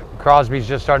feel like Crosby's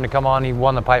just starting to come on. He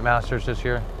won the Pipe Masters this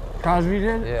year. Crosby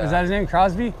did? Yeah. Is that his name,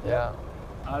 Crosby? Yeah.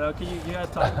 I don't know. Could you guys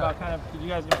talk about did you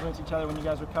guys influence each other when you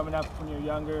guys were coming up when you were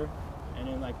younger? And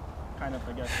then I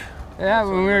guess. Yeah,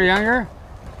 when we were younger,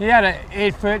 he had an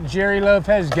 8-foot Jerry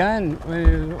Lopez gun when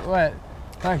he was,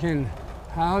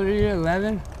 how old are you,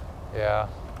 11? Yeah.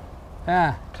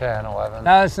 Yeah. 10, 11.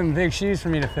 That was some big shoes for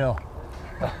me to fill.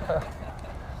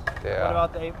 Yeah.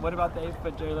 What about the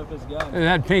 8-foot Jerry Lopez gun? It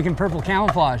had pink and purple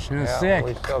camouflage, and it was sick.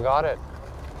 We still got it.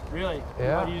 Really?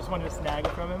 Yeah. You just wanted to snag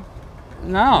it from him?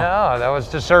 No. No, that was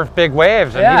to surf big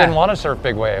waves, and Yeah. he didn't want to surf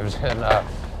big waves, and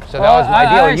so that was my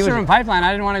deal. I like He was, surfing Pipeline.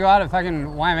 I didn't want to go out at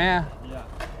fucking Waimea. Yeah.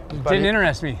 It But didn't he-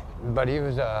 interest me. but he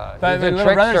was But he when was a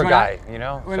little brothers trickster went guy, out, you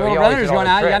know. When So little he always brothers did all going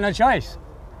the out, you got tricks. no choice.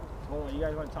 Well, you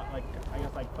guys want to talk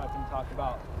fucking talk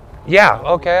about. Yeah,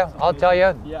 okay, I'll tell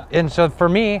you. Yeah. And so for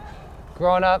me,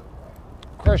 growing up,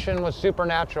 Christian was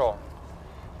supernatural,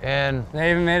 and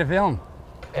They even made a film.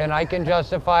 I can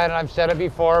justify it, and I've said it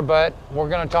before, but we're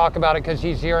going to talk about it because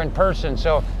he's here in person.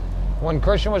 So when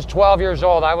Christian was 12 years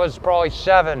old, I was probably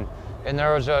 7, and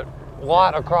there was a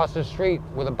lot across the street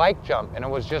with a bike jump, and it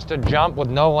was just a jump with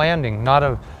no landing,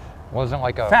 wasn't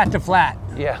like a... Fat to flat,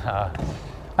 Yeah.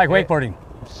 like wakeboarding.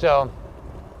 So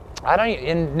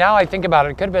and now I think about it,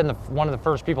 it could have been one of the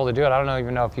first people to do it. I don't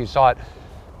even know if you saw it,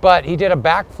 but he did a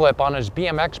backflip on his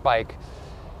BMX bike.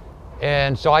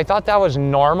 And so I thought that was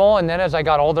normal. And then as I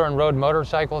got older and rode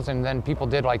motorcycles, and then people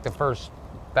did like the first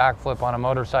backflip on a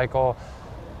motorcycle,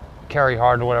 Carry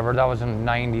Hard or whatever, that was in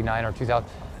 99 or 2000.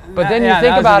 But then Yeah, you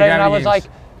think that was about in it, the and I Gravity was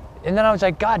Games.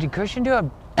 like, God, did Christian do a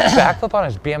backflip on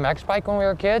his BMX bike when we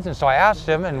were kids? And so I asked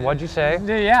him, and what'd you say?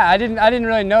 Yeah, I didn't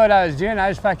really know what I was doing. I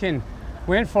just fucking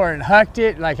went for it and hucked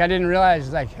it. Like, I didn't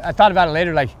realize, like, I thought about it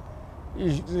later, like,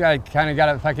 you kind of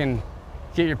got to fucking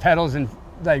get your pedals and,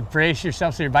 like, brace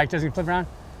yourself so your bike doesn't flip around.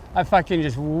 I fucking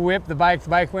just whipped the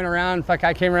bike went around,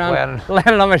 I came around,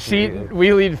 landed on my sheet,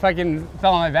 wheelied, fucking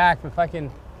fell on my back, but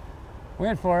fucking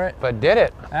went for it. But did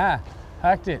it. Yeah,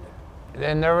 hucked it.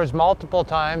 And there was multiple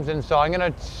times, and so I'm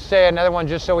gonna say another one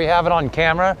just so we have it on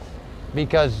camera.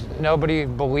 because nobody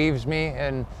believes me,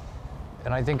 and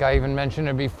I think I even mentioned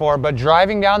it before, but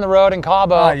driving down the road in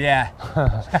Cabo. Oh yeah.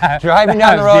 Driving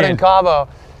down the road in Cabo,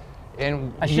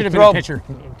 and I should have been a pitcher.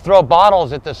 Throw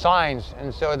bottles at the signs,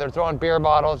 and so they're throwing beer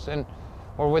bottles,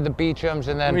 or with the Beechams,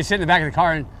 and then We sit in the back of the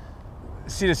car and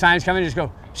see the signs coming, just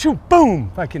go shoot,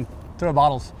 boom, fucking throw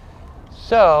bottles,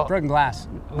 so broken glass.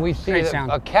 we see Great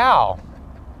sound. a cow,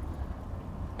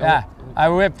 Yeah, I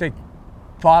whipped a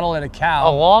bottle at a a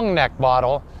cow. long neck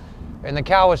bottle, and the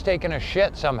cow was taking a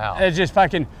shit somehow. It just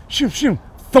fucking shoot,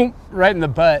 thump, right in the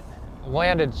butt.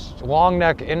 Landed long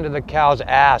neck into the cow's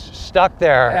ass, stuck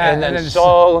there, Yeah, and then and then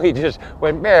slowly just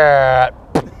went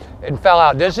and fell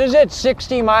out. This is at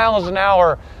 60 miles an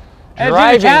hour And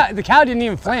driving. the cow didn't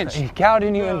even flinch. The cow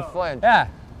didn't even flinch. Yeah.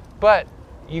 But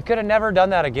you could have never done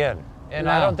that again. And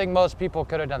I No. don't think most people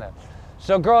could have done that.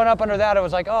 So growing up under that, it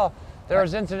was like, oh, there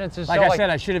was incidences. Like I said,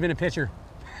 I should have been a pitcher.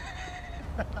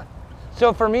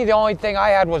 So for me, the only thing I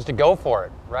had was to go for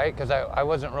it, right? Because I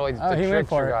wasn't really the he went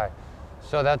for trickster it.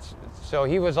 guy. So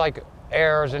he was like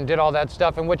airs and did all that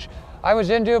stuff, in which I was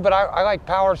into, but I like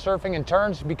power surfing and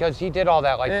turns because he did all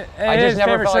that. Like I just His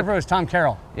never favorite felt surfer like, was Tom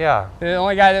Carroll. yeah. The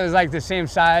only guy that was like the same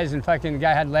size, and fucking the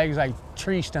guy had legs like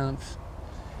tree stumps.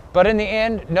 But in the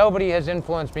end, nobody has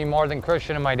influenced me more than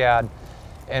Christian and my dad,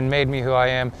 and made me who I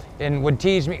am, and would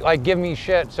tease me, like give me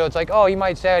shit. So it's like, oh, you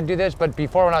might say I'd do this, but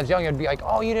before when I was young, it'd be like,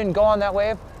 oh, you didn't go on that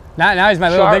wave? Now he's my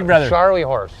little big brother. Charlie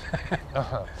horse.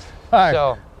 Fuck.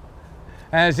 So,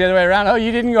 And it's the other way around. Oh,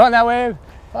 you didn't go on that wave?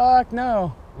 Fuck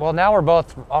no. well, now we're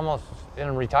both almost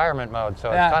in retirement mode,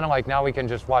 so Yeah. it's kind of like now we can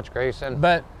just watch Grayson.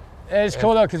 But it's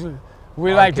cool though, because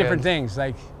we Our like different kids. things.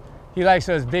 Like he likes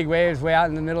those big waves way out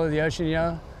in the middle of the ocean, you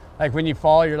know? Like when you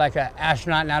fall, you're like an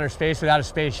astronaut in outer space without a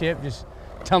spaceship, just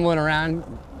tumbling around,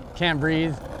 can't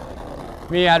breathe.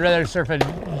 Me, I'd rather surf a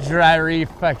dry reef,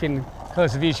 fucking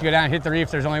close to the beach. You go down, hit the reef.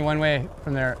 There's only one way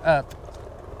from there up.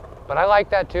 But I like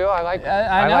that too. I like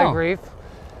I like know. reef.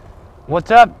 What's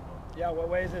up? Yeah, what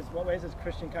ways has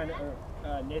Christian kind of,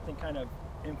 or Nathan kind of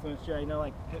influenced you? You know,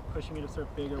 like pushing you to surf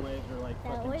bigger waves or like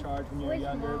fucking charge when you were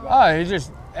younger? But Oh, he's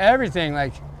just everything.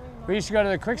 Like we used to go to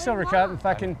the Quicksilver Cup and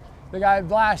fucking the guy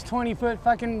blast 20-foot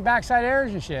fucking backside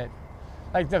airs and shit.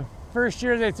 Like the first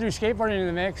year they threw skateboarding into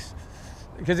the mix,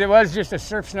 because it was just a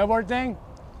surf snowboard thing.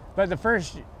 But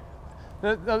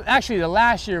actually the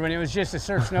last year when it was just a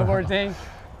surf snowboard thing,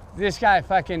 this guy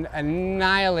fucking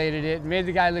annihilated it, made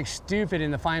the guy look stupid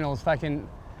in the finals. Fucking,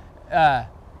 it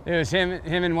was him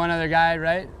and one other guy,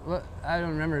 right? Well, I don't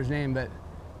remember his name, but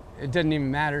it doesn't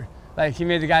even matter. Like he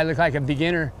made the guy look like a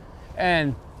beginner,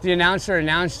 and the announcer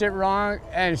announced it wrong,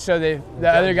 and so the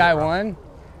other guy won.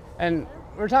 And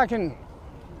we're talking,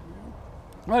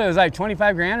 what, it was like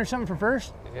 25 grand or something for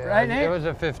first, right, Nate? It was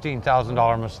a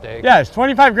 $15,000 mistake. Yeah, it's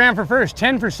 25 grand for first,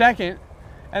 10 for second.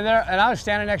 And I was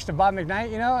standing next to Bob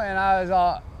McKnight, you know, and I was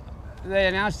all, they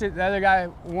announced it, the other guy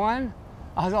won.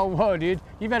 I was all, whoa, dude,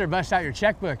 you better bust out your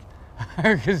checkbook,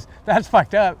 because that's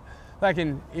fucked up.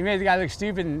 Fucking, you made the guy look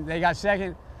stupid and they got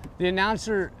second. The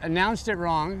announcer announced it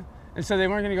wrong, and so they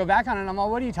weren't gonna go back on it. And I'm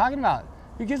all, what are you talking about?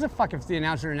 Who gives a fuck if the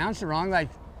announcer announced it wrong? Like,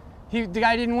 the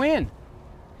guy didn't win.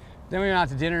 Then we went out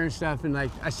to dinner and stuff, and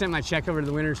like, I sent my check over to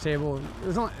the winner's table. It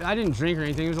was only, I didn't drink or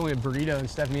anything, it was only a burrito and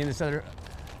stuff. Me and this other,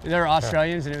 they were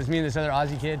Australians, and it was me and this other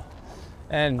Aussie kid.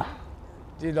 And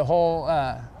dude, the whole,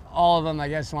 all of them, I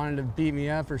guess, wanted to beat me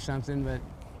up or something, but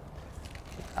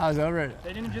I was over it.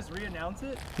 they didn't just re-announce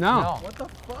it? No. What the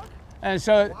fuck? And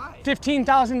so Why?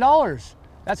 $15,000.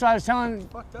 That's what I was telling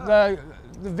Fucked up.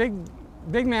 the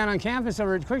big man on campus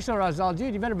over at Quicksilver. I was all,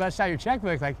 dude, you better bust out your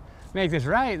checkbook, like, make this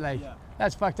right. Like, Yeah.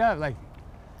 that's fucked up. Like,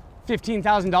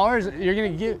 $15,000.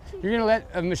 You're gonna let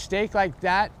a mistake like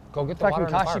that Go get the fucking water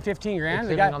in the cost you park. 15 grand. It's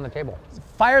The sitting guy, on the table.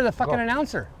 fire the fucking Go.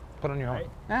 announcer. Put on your own. Right?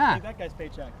 Yeah, Take that guy's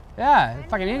paycheck. yeah,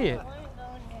 fucking idiot.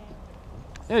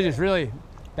 It was just really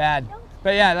bad.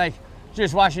 But yeah, like,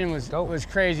 just watching him was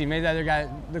crazy. Made the other guy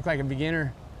look like a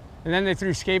beginner. And then they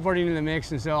threw skateboarding in the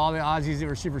mix, and so all the Aussies that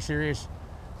were super serious,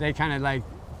 they kind of like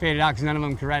faded out because none of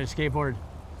them could ride a skateboard.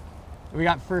 We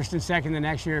got first and second the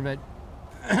next year, but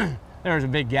there was a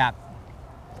big gap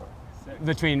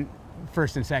between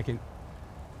first and second.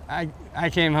 I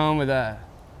came home with a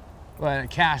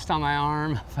cast on my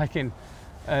arm, fucking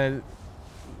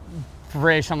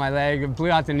brace on my leg, blew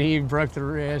out the knee, broke the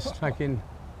wrist, fucking.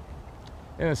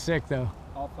 It was sick though.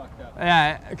 All fucked up.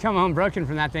 Yeah, I come home broken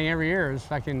from that thing every year. It was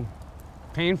fucking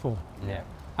painful. Yeah.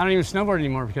 I don't even snowboard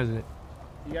anymore because of it.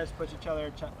 You guys push each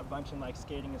other a bunch in like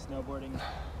skating and snowboarding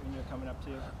when you're coming up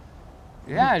too?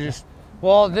 Yeah, just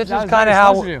Well, this That is was kind of what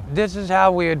how you're supposed to this is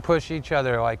how we would push each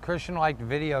other. Like Christian liked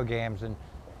video games, and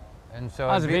And so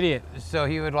I was an idiot. So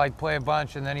he would like play a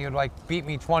bunch, and then he would like beat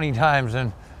me 20 times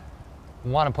and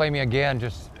want to play me again,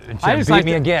 just beat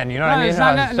me again. You know what I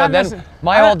mean? So then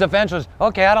my whole defense was,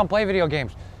 okay, I don't play video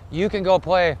games. You can go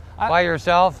play by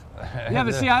yourself. Yeah,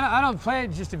 but see, I don't play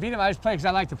just to beat him. I just play because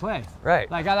I like to play. Right.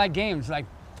 Like I like games, like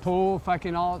pool,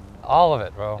 fucking all of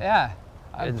it, bro. Yeah.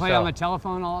 I And play so- on my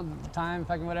telephone all the time,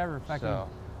 fucking whatever. Fucking.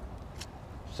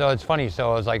 So it's funny.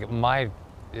 So it was like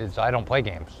I don't play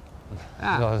games.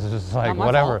 Yeah. So it's just like Not my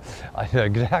whatever.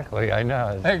 Exactly, I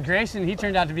know. Grayson, he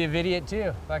turned out to be an idiot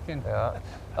too. Fucking. Yeah.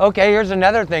 Okay, here's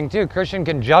another thing too. Christian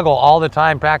can juggle all the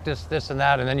time, practice this and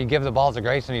that, and then you give the balls to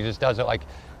Grayson, he just does it like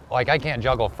I can't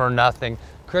juggle for nothing.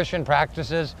 Christian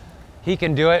practices, he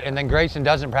can do it, and then Grayson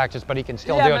doesn't practice, but he can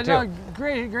still do it too. Yeah, but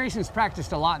no, Grayson's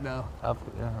practiced a lot though.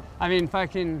 Yeah. I mean,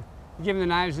 fucking, you give him the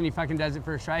knives and he fucking does it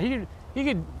first try. He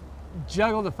could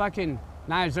juggle the fucking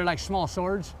knives. They're like small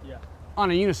swords. Yeah. On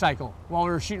a unicycle while we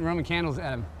were shooting Roman candles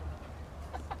at him.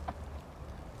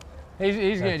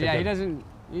 He's good. Yeah, he doesn't.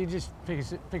 He just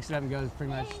picks it up and goes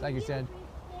pretty much like you said.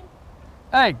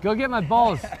 Hey, go get my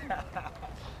balls.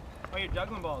 Oh, you're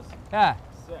juggling balls. Yeah.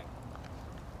 Sick.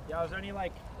 Yeah, was there any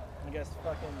like, I guess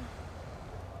fucking,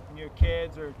 when you're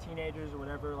kids or teenagers or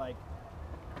whatever, like,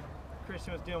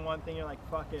 Christian was doing one thing, you're like,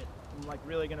 fuck it, I'm like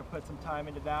really gonna put some time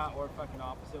into that, or fucking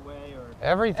opposite way, or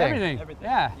Everything. everything.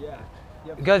 Yeah. Yeah.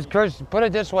 Yep. Because Chris, put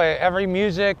it this way, every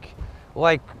music,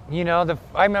 like, you know,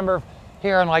 I remember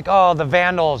hearing like, oh, the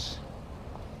Vandals,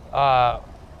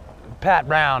 Pat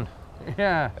Brown.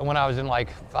 Yeah. When I was in like,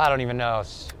 I don't even know,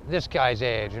 this guy's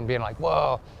age, and being like,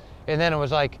 whoa. And then it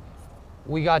was like,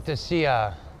 we got to see, you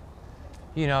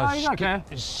know, Oh, you're okay.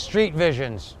 Street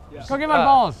Visions. Yeah. Go get my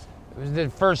balls. It was the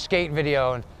first skate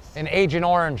video, and Agent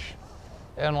Orange,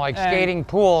 and like And- skating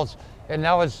pools. And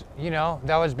that was, you know,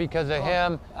 that was because of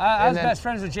him. I And was then- best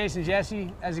friends with Jason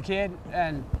Jesse as a kid,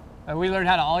 and we learned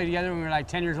how to ollie together when we were like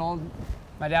 10 years old.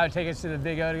 My dad would take us to the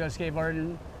Big O to go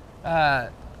skateboarding,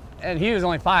 and he was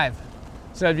only 5.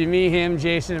 So it'd be me, him,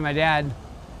 Jason, and my dad.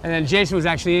 And then Jason was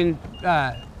actually in,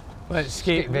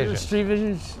 Skate Visions. Street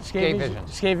Visions? Skate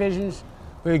Visions. Skate Visions,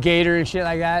 with a gator and shit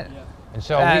like that. Yeah. And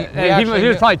so And we he actually was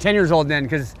knew- probably 10 years old then,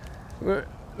 because we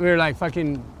were like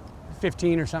fucking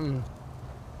 15 or something.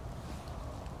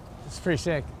 It's pretty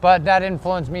sick. But that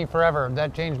influenced me forever.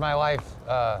 That changed my life.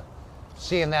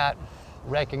 Seeing that,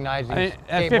 recognizing. I mean,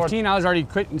 at skateboard- 15, I was already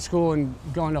quitting school and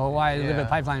going to Hawaii to live Yeah. at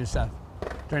Pipeline and stuff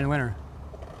during the winter.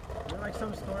 Is there like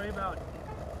some story about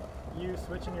you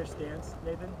switching your stance,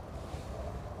 Nathan?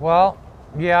 Well,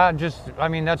 yeah, I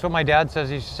mean, that's what my dad says.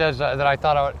 He says that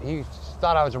he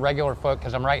thought I was a regular foot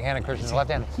because I'm right-handed, Christian's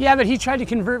left-handed. Yeah, but he tried to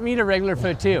convert me to regular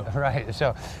foot too. Right.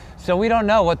 So we don't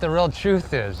know what the real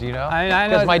truth is, you know? I know.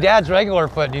 Because my dad's regular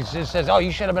foot, and he just says, oh,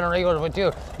 you should have been a regular foot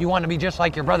too. You want to be just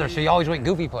like your brother, so you always went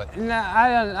goofy foot. No,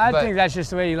 I But- think that's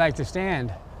just the way you like to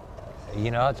stand.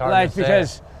 You know, it's hard Like to say.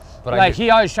 because, But I like do-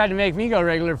 he always tried to make me go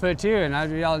regular foot too, and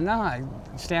I'd be all, no, I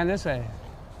stand this way.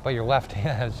 But you're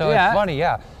left-handed, so Yeah. it's funny,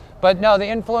 yeah. But no, the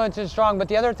influence is strong. But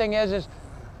the other thing is,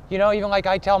 you know, even like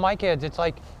I tell my kids, it's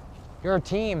like you're a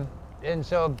team, and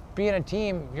so being a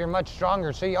team, you're much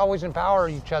stronger. So you always empower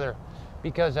each other,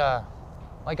 because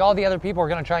like all the other people are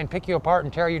going to try and pick you apart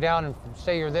and tear you down and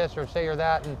say you're this or say you're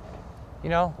that, and you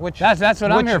know, That's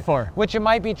what I'm here for. Which it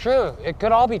might be true. It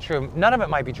could all be true. None of it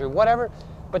might be true. Whatever.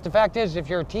 But the fact is, if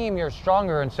you're a team, you're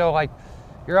stronger, and so like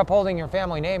you're upholding your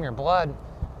family name, your blood,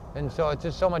 and so it's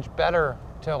just so much better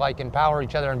to like empower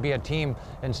each other and be a team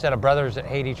instead of brothers that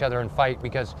hate each other and fight,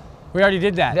 because We already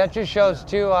did that. that just shows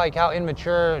too like how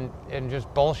immature and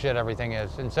just bullshit everything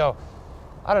is. And so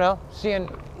I don't know, seeing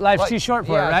Life's like, too short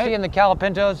for it, yeah, right? seeing the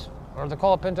Calapintos or the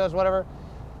Colapintos, whatever,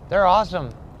 they're awesome,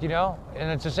 you know. And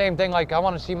it's the same thing. Like I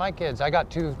want to see my kids. I got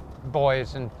 2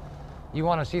 boys, and you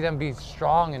want to see them be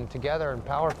strong and together and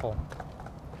powerful.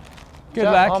 Good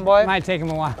What's up, luck. homeboy? Might take him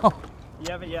a while. You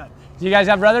haven't yet. Do you guys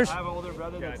have brothers? I have an older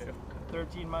brother that's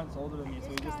 13 months older than me, so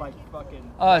he's just like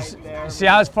fucking Oh, right there. see,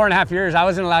 I was 4.5 years. I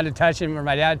wasn't allowed to touch him, or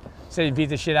my dad said he'd beat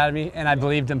the shit out of me, and I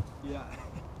believed him. Yeah.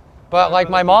 But like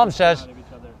my mom says, Out of each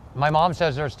other. my mom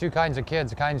says there's 2 kinds of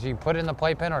kids: the kinds you put in the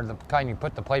playpen, or the kind you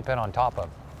put the playpen on top of.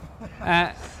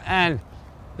 And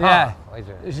yeah,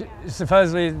 Laser.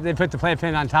 supposedly they put the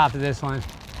playpen on top of this one,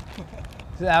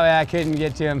 so that way I couldn't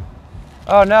get to him.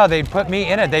 Oh no, they'd put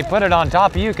me in it. They put it on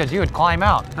top of you because you would climb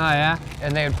out. Oh yeah.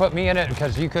 And they would put me in it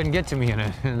because you couldn't get to me in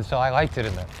it. And so I liked it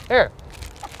in there. Here,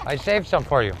 I saved some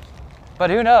for you. But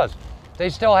who knows? They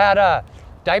still had a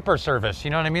diaper service.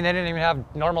 You know what I mean? They didn't even have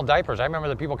normal diapers. I remember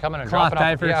the people coming and Cloth dropping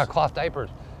diapers. off. Yeah, cloth diapers.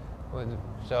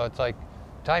 So it's like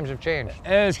times have changed.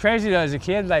 It was crazy though. As a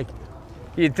kid, like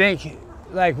you'd think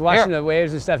like watching Here. the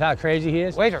waves and stuff, how crazy he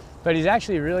is. Waiter. But he's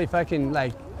actually really fucking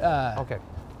like Okay.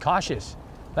 cautious.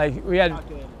 Like we had,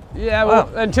 Calculated. yeah, well,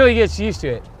 until he gets used to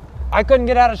it. I couldn't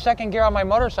get out of second gear on my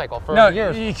motorcycle for No,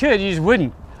 years. you could, you just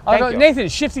wouldn't. I'll Thank go, you. Nathan,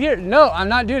 shift the gear. No, I'm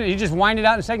not doing it. You just wind it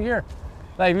out in second gear.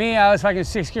 Like me, I was fucking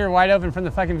 6th gear wide open from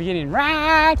the fucking beginning.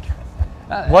 Right.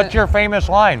 What's your famous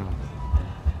line?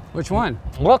 Which one?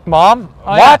 Look, Mom,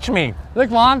 Oh, watch me. Look,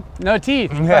 Mom, no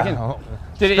teeth. Yeah. Fucking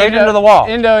did it Straight into the wall.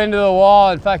 into the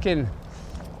wall and fucking.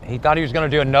 He thought he was going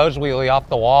to do a nose wheelie off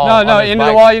the wall. No, on no, his into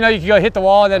the bike. wall. You know, you could go hit the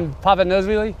wall and then pop a nose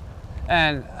wheelie.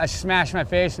 And I smashed my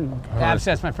face and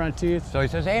abscessed my front tooth. So he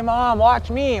says, hey, Mom, watch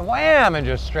me. Wham, and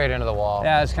just straight into the wall.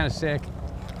 Yeah, it was kind of sick.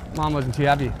 Mom wasn't too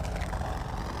happy.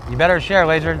 You better share,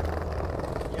 Laser. Do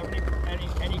you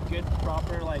have any good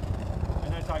proper like? I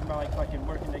know you're talking about like fucking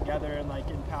working together and like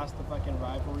getting past the fucking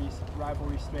rivalry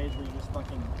stage where you're just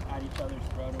fucking at each other's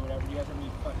throat or whatever. Do you guys have any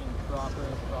fucking proper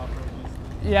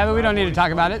just Yeah, but we don't need to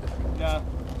talk about it. yeah.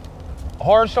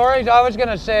 Horror stories? I was going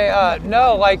to say,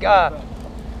 no, like,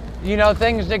 you know,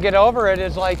 things to get over it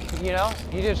is like, you know,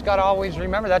 you just got to always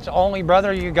remember that's the only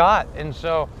brother you got. And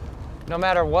so no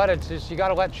matter what, it's just, you got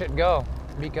to let shit go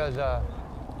because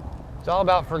it's all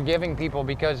about forgiving people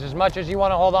because as much as you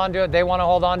want to hold on to it, they want to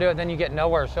hold on to it, then you get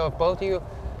nowhere. So if both of you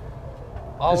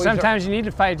always Sometimes you need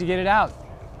to fight to get it out.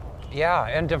 yeah,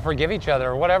 and to forgive each other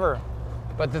or whatever.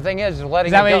 But the thing is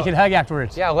letting That it way go. you can hug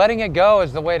afterwards. Yeah, letting it go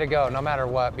is the way to go, no matter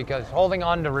what, because holding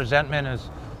on to resentment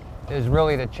is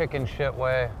really the chicken shit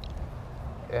way.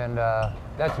 And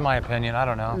that's my opinion. I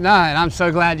don't know. No, and I'm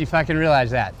so glad you fucking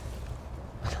realized that.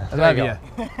 I love you you.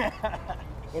 go.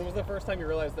 When was the first time you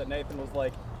realized that Nathan was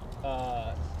like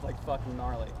fucking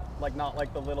gnarly? Like not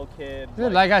like the little kid.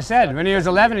 Dude, like I said, when he was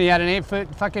 11, he had an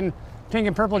 8-foot fucking pink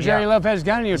and purple Jerry Yeah. Lopez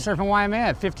gun and he was surfing Waimea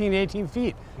at 15 to 18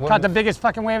 feet. When- Caught the biggest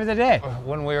fucking wave of the day.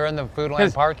 When we were in the 'Cause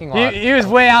Foodland parking lot. He was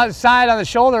way outside on the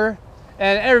shoulder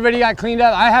and everybody got cleaned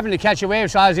up. I happened to catch a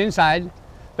wave, so I was inside.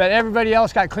 But everybody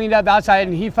else got cleaned up outside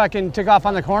and he fucking took off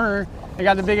on the corner and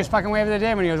got the biggest fucking wave of the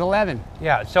day when he was 11.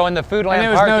 Yeah, so in the Foodland And it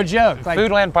was no joke, like-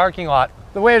 Foodland parking lot,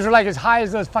 The waves were like as high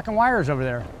as those fucking wires over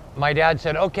there. my dad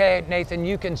said, okay, Nathan,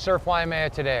 you can surf Waimea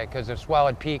today because the swell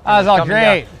had peaked. and I was it's all coming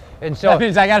great. down. And so That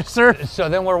means I got to surf. So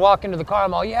then we're walking to the car.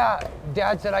 I'm all, yeah.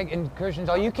 Dad said and Christian's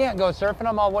all, you can't go surfing.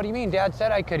 I'm all, what do you mean? Dad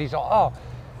said I could. He's all, oh,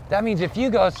 that means if you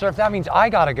go surf, that means I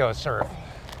gotta go surf.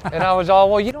 And I was all,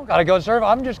 well, you don't gotta go surf.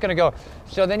 I'm just gonna go.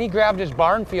 So then he grabbed his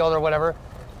barn field or whatever.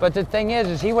 But the thing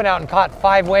is he went out and caught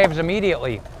 5 waves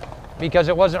immediately because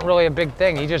it wasn't really a big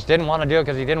thing. He just didn't want to do it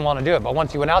because he didn't want to do it. But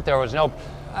once he went out there, it was no.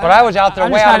 But I was out there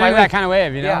I'm way just out not of my into that league. kind of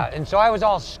wave, you know? Yeah, and so I was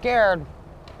all scared.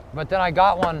 But then I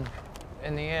got one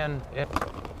in the end. You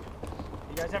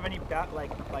guys have any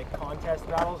like contest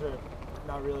battles or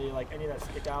not really like any that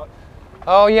stick out?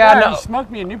 Oh yeah, no. He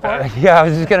smoked me in Newport. Yeah, I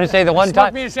was just gonna say the one Smoked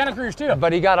time. me in Santa Cruz too.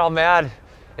 But he got all mad,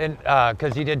 and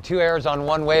because he did 2 airs on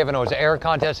one wave, and it was an air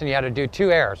contest, and he had to do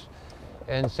 2 airs,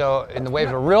 and the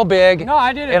waves were real big. No,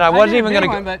 I did it. And I wasn't did a even big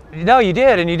gonna. one, but No, you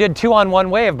did, and you did 2 on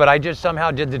one wave, but I just somehow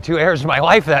did the 2 airs of my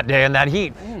life that day in that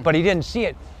heat. But he didn't see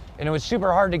it, and it was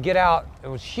super hard to get out. It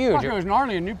was huge. fuck, it was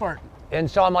gnarly in Newport. And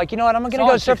so I'm like, you know what? I'm gonna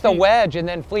Solid go surf 6 the feet. wedge, and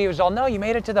then Flea was all, no, you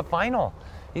made it to the final.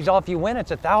 He's all, if you win,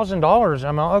 it's $1,000.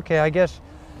 I'm all, okay, I guess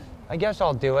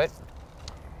I'll do it.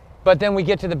 But then we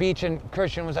get to the beach, and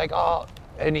Christian was like, oh,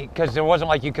 and because there wasn't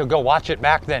like you could go watch it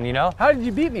back then, you know? How did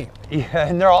you beat me? Yeah,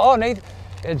 and they're all, oh, Nathan.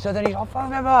 And so then he's all,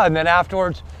 and then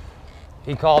afterwards,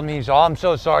 he called me. He's all, I'm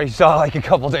so sorry. He saw like a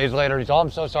couple days later. He's all,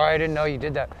 I'm so sorry. I didn't know you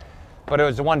did that. But it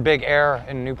was the one big air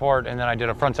in Newport, and then I did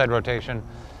a frontside rotation.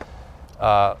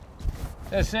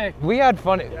 That's sick. We had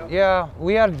fun. Yeah,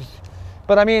 we had.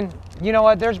 But I mean, you know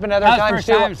what? There's been other That was times first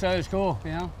too. time, so it was cool,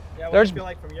 you know? Yeah, what There's- do you feel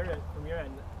like from your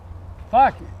end?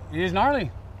 Fuck, he is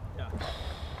gnarly. Yeah.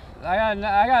 I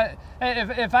got. Hey,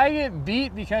 if I get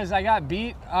beat because I got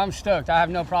beat, I'm stoked. I have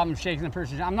no problem shaking the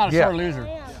person's. I'm not a Yeah. sore loser.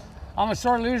 I'm a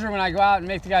sore loser when I go out and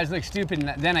make the guys look stupid,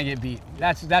 and then I get beat.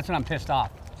 That's when I'm pissed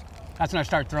off. That's when I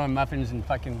start throwing muffins and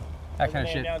fucking that kind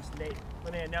of shit.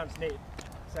 When they announced Nate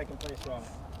second place wrong.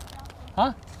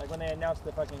 Huh? Like when they announced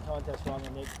the fucking contest wrong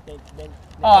and Nate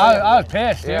Oh, I was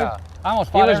pissed, dude. Yeah. I almost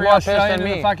He fought was every more pissed Australian than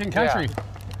in me. the fucking country. Yeah.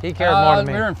 He cared more than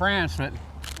me. We were in France, but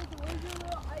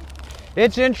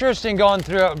It's interesting going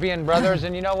through it, being brothers,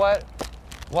 and you know what?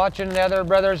 Watching the other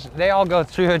brothers, they all go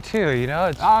through it too. You know,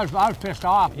 it's I was pissed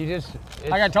off. you just. It's,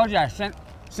 Like I told you, I sent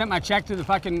my check to the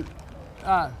fucking.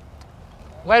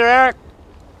 Later, Eric.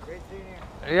 Great seeing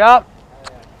you. Yep.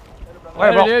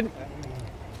 Later, bro. dude.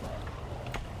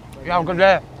 You have a good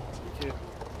day.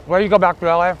 Where you go back to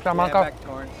LA, Salamanca? back to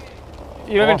Torrance.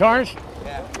 You live in Oh. Torrance?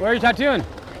 Yeah. Where are you tattooing?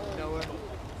 Nowhere.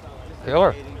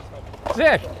 Killer.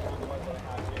 Sick.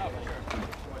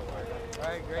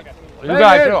 You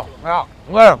guys too. Yeah.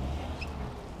 Later.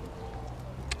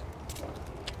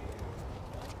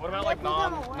 What about like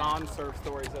non-surf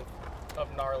stories of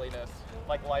gnarliness,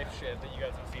 like life shit that you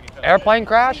guys have seen each other? Airplane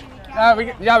crash? We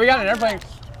got an airplane.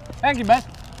 Thank you, bud.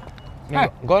 Hey.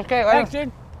 Go okay. Thanks,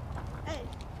 dude.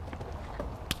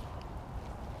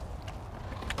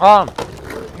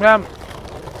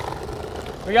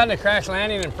 We got in a crash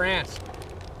landing in France.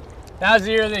 That was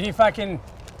the year that he fucking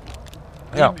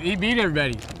he beat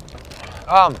everybody.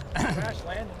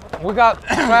 We got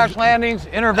crash landings,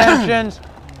 interventions.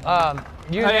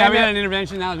 You We name had it. an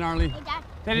intervention. That was gnarly.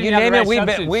 They didn't You have the name it. right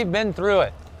substance. We've been through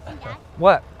it.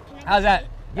 What? How's that?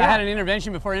 Yeah. I had an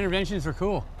intervention before interventions were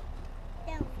cool.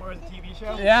 For the TV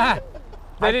show? Yeah.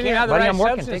 They didn't even have the buddy, right I'm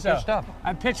working. substance. Take your though. stuff.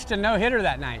 I pitched a no-hitter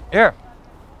that night. Here.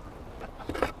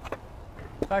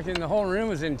 Fucking the whole room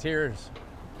was in tears.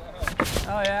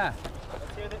 Oh yeah.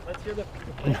 Let's hear the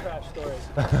plane crash story.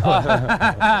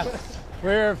 We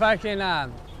were fucking.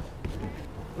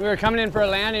 We were coming in for a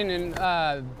landing in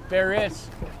Biarritz,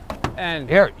 and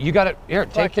Here. You got it. Here.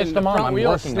 Take fucking this to the mom. front I'm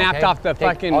wheel working. snapped okay? off the Take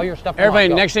fucking. all your stuff. to Everybody.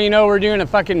 mom. Go. Next thing you know, we're doing a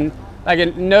fucking like a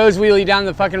nose wheelie down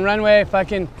the fucking runway.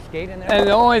 Fucking. Skate in there. And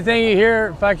the only thing you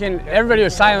hear, fucking, everybody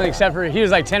was silent except for he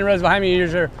was like 10 rows behind me. You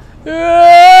just heard,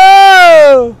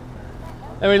 "Whoa!"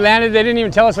 And we landed. They didn't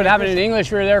even tell us what happened in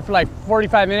English. We were there for like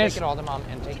 45 minutes. Take it all to mom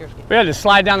and take your skate. We had to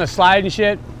slide down the slide and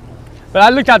shit. But I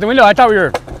looked out the window. I thought we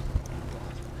were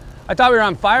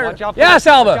on fire. Watch out for Yeah, Watch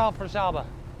Salva. out for Salva.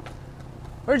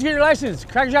 Where'd you get your license?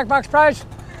 Cracker Jack Box Prize?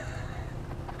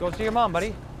 Go see your mom,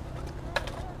 buddy.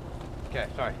 Okay.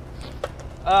 Sorry.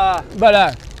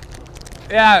 But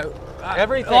yeah.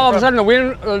 Everything. All of a from-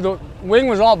 sudden the wing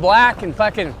was all black and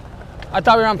fucking. I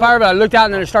thought we were on fire, but I looked out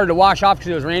and then it started to wash off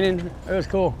because it was raining. It was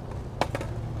cool.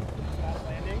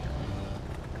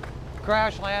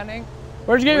 Crash landing.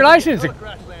 Where'd you get your license?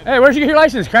 Hey, where'd you get your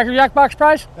license? Cracker Jack Box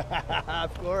Prize?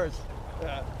 Of course.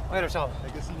 Later, Salva. I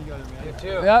can see you guys, man. You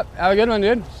too. Yep. Have a good one,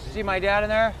 dude. See my dad in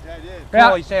there? Yeah, I did. Yeah.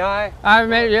 Cool. You say hi. I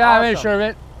made Awesome. sure of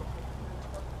it.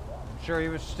 Sure, he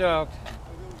was stoked.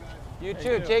 You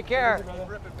too. Take care.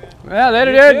 Yeah,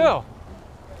 later, You dude. too.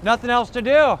 Nothing else to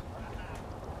do.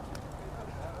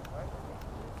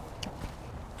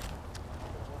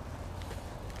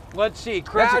 Let's see.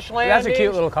 Crash landings. That's a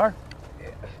cute little car.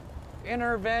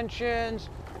 Interventions.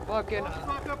 Fucking.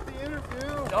 Fuck up the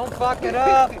interview. Don't fuck it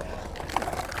up.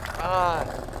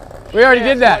 We already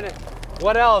did that.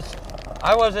 What else?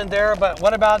 I wasn't there, but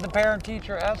what about the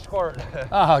parent-teacher escort?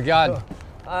 Oh God.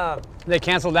 Um, They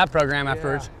canceled that program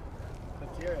afterwards.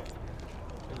 Let's hear it.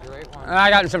 a great one. I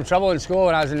got in some trouble in school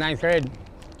when I was in 9th grade,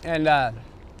 and I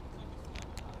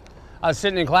was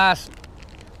sitting in class.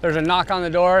 There's a knock on the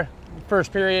door,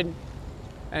 first period,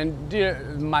 and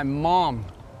dude, my mom,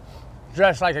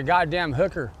 dressed like a goddamn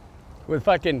hooker, with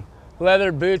fucking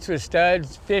leather boots with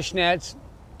studs, fishnets,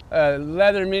 a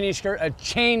leather mini skirt, a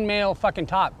chainmail fucking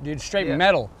top, dude, straight Yeah.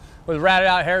 metal, with ratted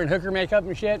out hair and hooker makeup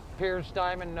and shit. Pierced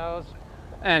diamond nose.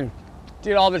 And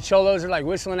dude, all the cholos are like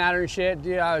whistling at her and shit.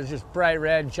 Dude, I was just bright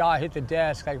red, jaw hit the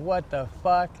desk, like what the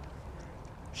fuck?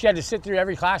 She had to sit through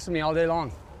every class with me all day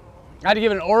long. I had to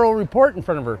give an oral report in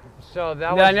front of her So that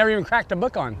that was I never even cracked a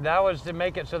book on. that was to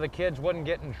make it so the kids wouldn't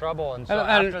get in trouble. And so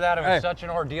And- after that, it was hey. such an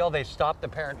ordeal. They stopped the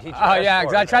parent-teacher. Oh yeah, escort.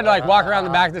 because I tried to like walk around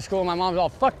the back of the school. My mom's all,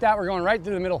 fuck that, we're going right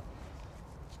through the middle.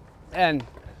 And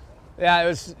yeah, it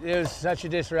was such a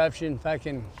disruption.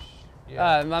 Fucking,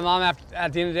 my mom at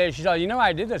the end of the day, she's all, you know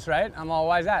I did this, right? I'm all,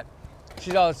 why is that?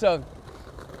 She's all, so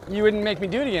you wouldn't make me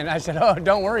do it again. I said, oh,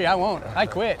 don't worry, I won't. I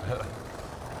quit.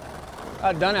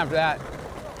 I was done after that.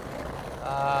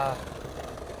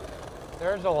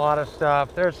 There's a lot of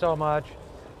stuff. There's so much.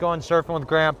 Going surfing with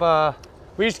Grandpa.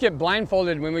 We used to get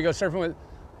blindfolded when we go surfing with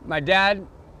my dad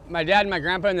and my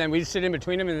grandpa, and then we'd sit in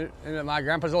between them in my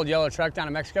grandpa's old yellow truck down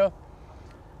in Mexico,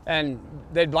 and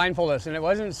they'd blindfold us. And it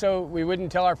wasn't so we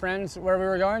wouldn't tell our friends where we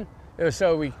were going. It was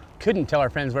so we couldn't tell our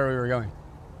friends where we were going.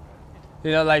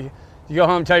 You know, like you go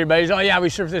home and tell your buddies, oh yeah, we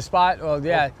surfed this spot. Well,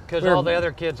 yeah. Because all the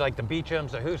other kids, like the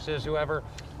Beechams, the Hooses, whoever.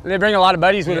 They bring a lot of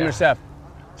buddies with them Yeah. and stuff.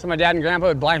 So my dad and grandpa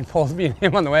would blindfold me and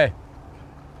him on the way.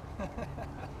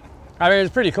 I mean,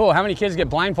 it's pretty cool. How many kids get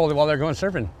blindfolded while they're going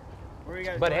surfing? Where you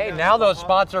guys But going hey, down now to those Papa?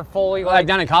 spots are fully Like like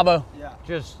down in Cabo, Yeah.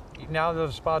 just now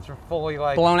those spots are fully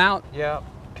like blown out. Yeah,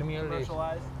 communities.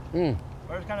 Commercialized. Mm.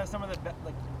 Where's kind of some of the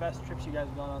best trips you guys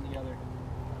have gone on together?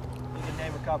 You can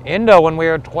name a couple. Indo when we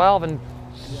were 12 and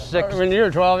 6. When you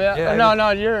were 12, yeah? Yeah, No,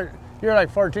 you're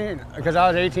like 14, because I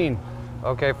was 18.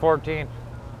 Okay, 14.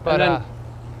 But And then-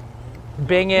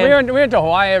 Bingin. We went to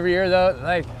Hawaii every year, though.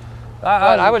 Like,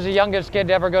 But I was the youngest kid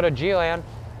to ever go to G-Land.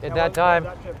 At Yeah, that what was time,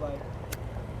 that trip like?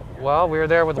 well, we were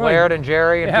there with Oh, Laird and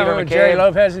Jerry and Yeah, Peter with Jerry McCabe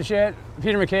Lopez and shit.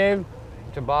 Peter McCabe.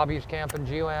 to Bobby's camp in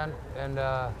G-Land, and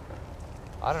I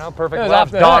don't know, perfect It was left.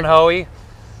 off the Don hook. Hoey,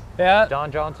 Yeah.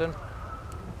 Don Johnson.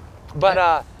 But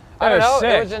I That don't was know, sick.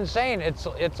 it was insane.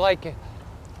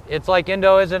 It's like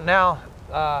Indo isn't now.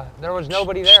 There was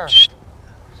nobody there,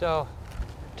 so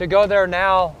to go there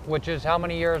now, which is how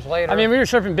many years later? I mean, we were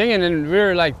surfing Bingen and we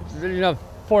were like,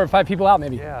 4 or 5 people out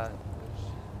maybe. yeah,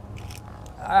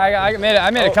 I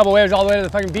made a couple waves all the way to the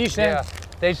fucking beach then. yeah.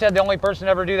 They said the only person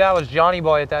to ever do that was Johnny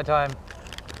Boy at that time.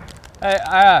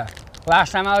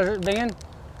 Last time I was at Bingen,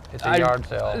 It's a yard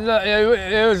sale.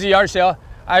 it was a yard sale.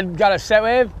 I got a set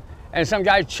wave and some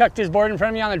guy chucked his board in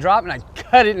front of me on the drop and I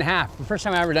cut it in half. The first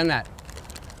time I ever done that.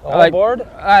 All board?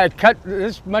 I cut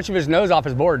this much of his nose off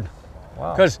his board.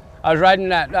 Wow. Because I was riding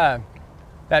that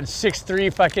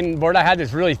 6'3" fucking board I had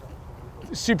that's really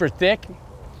super thick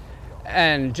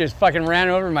and just fucking ran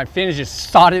over and my fins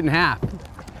just sawed it in half.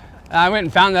 And I went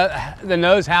and found the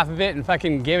nose half of it and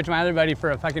fucking gave it to my other buddy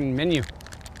for a fucking menu.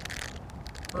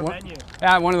 For menu.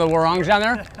 Yeah, one of the Warongs down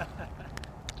there.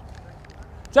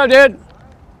 What's up, dude?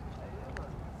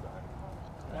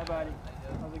 Hi, buddy.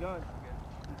 How's it going?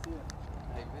 Good to see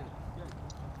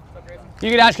you.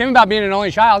 You could ask him about being an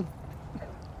only child.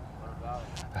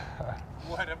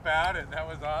 What about it? That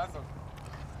was awesome.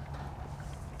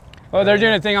 Well, they're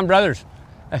doing a thing on brothers.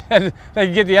 They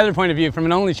can get the other point of view from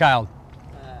an only child.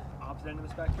 Opposite end of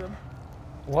the spectrum.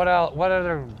 What else? What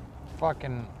other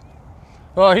fucking?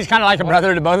 Well, he's kind of like a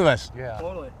brother to both of us. Yeah,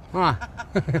 Totally. Huh.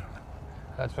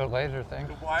 that's what Laser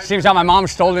thinks. Seems how my mom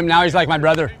stole him. Now he's like my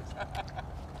brother.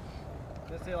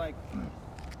 Let's say like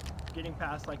getting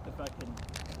past like the fucking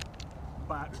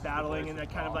battling and that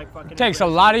kind of like fucking. Takes a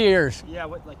lot of years. Yeah,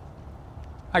 what like?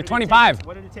 Like what did it 25. take-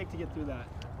 What did it take to get through that?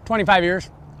 25 years.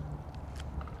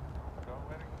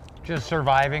 Just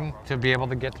surviving to be able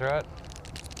to get through it.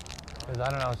 Because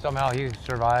I don't know, somehow he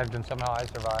survived and somehow I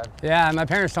survived. Yeah, my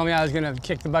parents told me I was going to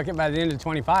kick the bucket by the end of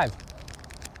 25.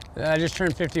 I just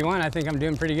turned 51. I think I'm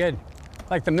doing pretty good.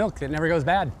 Like the milk that never goes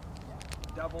bad.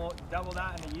 Double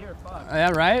that in a year. Fuck. Yeah,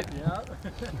 right? Yeah.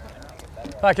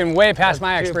 Fucking way past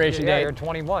my expiration Yeah, date. you're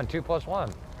 21, 2 +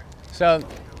 1. So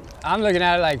I'm looking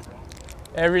at it like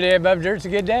every day above dirt's a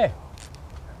good day.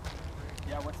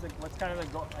 Yeah. What's kind of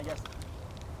the goal? I guess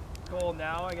goal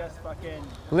now. I guess fucking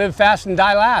Live fast and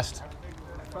die last.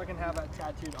 fucking have that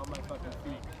tattooed on my fucking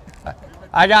feet.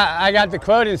 I got the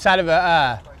quote inside of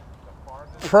a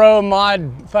pro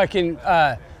mod fucking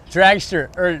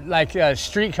dragster or like a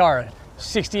streetcar,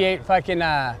 68 fucking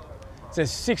it's a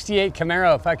 68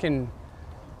 Camaro fucking.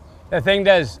 The thing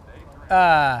does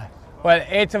what,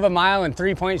 1/8 of a mile in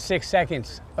 3.6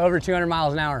 seconds, over 200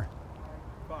 miles an hour.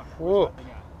 Fuck. Whoa. Where's that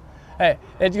thing at?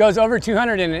 Hey, it goes over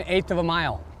 200 in 1/8 of a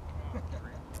mile.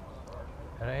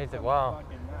 And I hate that, wow.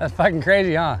 Fucking nuts. That's fucking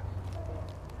crazy, huh?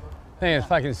 I think it's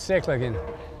fucking sick looking.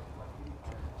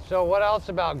 So what else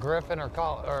about Griffin or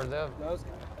the? Those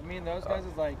guys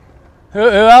is like. Who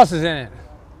else is in it?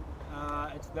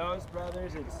 It's those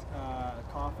brothers. It's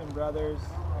Coffin Brothers.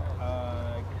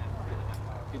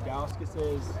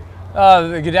 Gudauskases. Oh,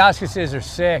 the Gudauskases are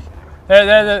sick.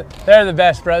 They're the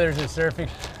best brothers in surfing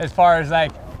as far as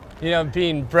like,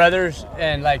 being brothers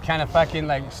and like kind of fucking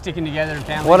like sticking together in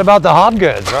family. What about the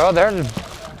Hobgoods, bro? There's the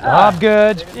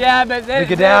Hobgoods. Yeah, but they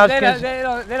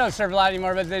Gudauskis. don't surf a lot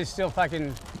anymore, but they still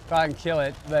fucking kill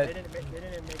it. They But didn't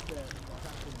make the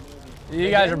movie. you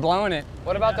guys are blowing it.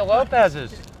 What about the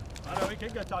Lopez's? I don't know. We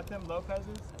could go talk to them.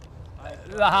 Lopez's.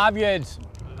 The Hobgoods.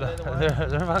 They're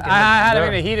fucking. I had them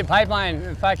in they're- a heated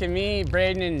pipeline. Fucking me,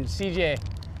 Braden, and CJ.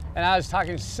 And I was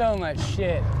talking so much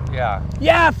shit. Yeah.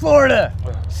 Yeah, Florida.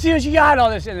 See what you got, all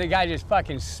this. And the guy just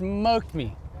fucking smoked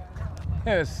me.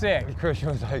 It was sick. Christian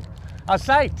was like, I was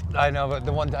psyched. I know, but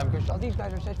the one time Christian, these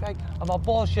guys are such fake. I'm all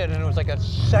bullshit, and it was like a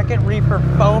second reefer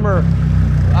foamer.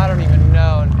 I don't even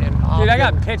know. And Dude, I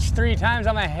got Hobgood- pitched 3 times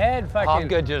on my head. Fucking.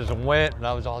 Hobgood just went, and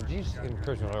I was all, geez. And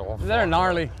Christian was like, well, They're fuck,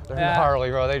 gnarly. They're Yeah. gnarly,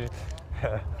 bro. They just.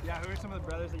 Yeah. Who are some of the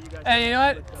brothers that you guys? And you know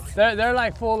what? They're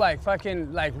like full like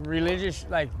fucking like religious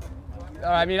like.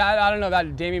 I mean, I don't know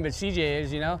about Damien, but CJ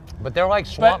is, But they're like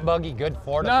swamp buggy, good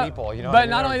Florida people, you know. But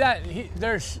not only that,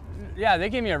 they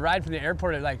gave me a ride from the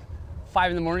airport at like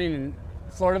 5 a.m. in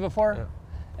Florida before,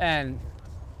 and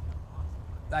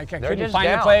like I They're couldn't just find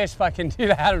a down. place. Fucking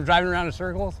dude, I had them driving around in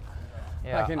circles.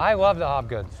 Yeah, fucking- I love the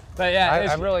Hobgoods. But yeah, I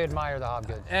it's- really admire the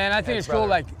Hobgoods. and I think As it's cool.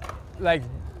 brothers. Like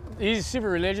he's super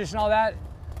religious and all that,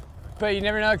 but you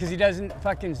never know because he doesn't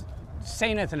fucking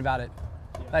say nothing about it.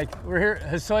 Like we're here,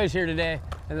 Hossoy's here today,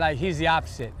 and like he's the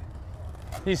opposite.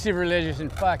 He's super religious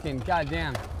and fucking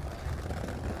goddamn.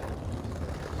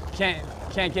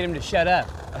 can't get him to shut up.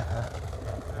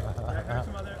 I heard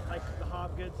some other, like the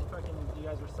Hobgoods, fucking, you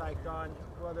guys were psyched on.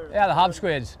 What other, Yeah, the Hob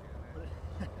Squids.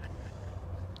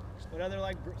 What other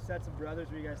like sets of brothers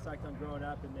were you guys psyched on growing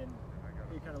up, and then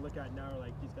you kind of look at it now,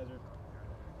 like these guys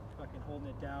are fucking holding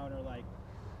it down, or like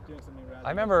doing something rather. I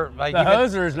remember like The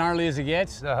Hoes are as gnarly as it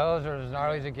gets. the Hoes are as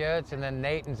gnarly as it gets, and then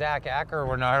Nate and Zach Acker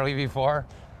were gnarly before.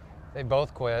 They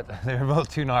both quit. They were both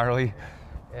too gnarly.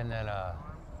 And then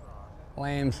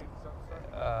Lames.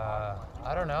 I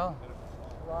don't know.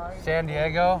 San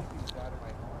Diego.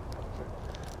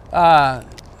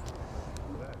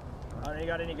 You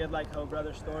got any good like Ho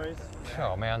brother stories?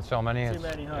 Oh man, so many. Too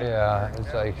many, huh? Yeah,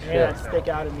 it's like Yeah, shit. stick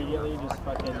out immediately, just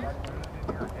fucking.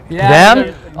 Yeah,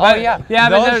 Them? Oh yeah, Yeah,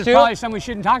 but those there's two? probably some we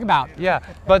shouldn't talk about. Yeah,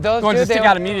 but those Ones two, that stick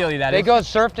out immediately, that they is. go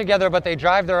surf together, but they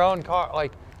drive their own car.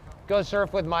 Like, go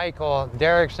surf with Michael.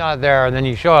 Derek's not there, and then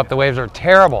you show up. The waves are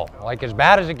terrible, like as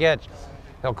bad as it gets.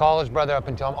 He'll call his brother up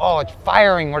and tell him, "Oh, it's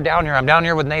firing. We're down here. I'm down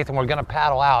here with Nathan. We're gonna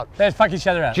paddle out." They just fuck each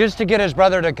other up. Just to get his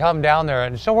brother to come down there,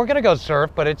 and so we're gonna go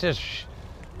surf. But it's just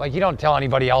like you don't tell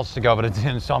anybody else to go, but it's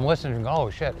in. So I'm listening and go, "Oh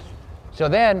shit!" So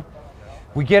then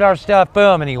we get our stuff,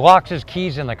 boom, and he locks his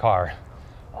keys in the car.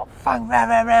 Oh fuck, rah,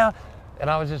 rah, rah. And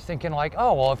I was just thinking like,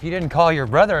 oh well, if you didn't call your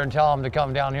brother and tell him to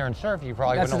come down here and surf, you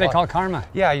probably That's what wouldn't they have call karma.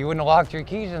 Yeah, you wouldn't have locked your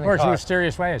keys in the Works in car.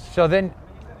 mysterious ways. So then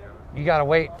you gotta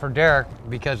wait for Derek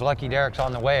because Lucky Derek's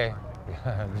on the way.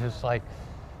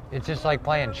 It's just like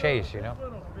playing chase, you know?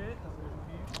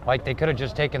 Like they could have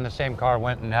just taken the same car,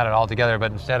 went and had it all together,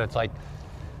 but instead it's like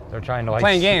they're trying to like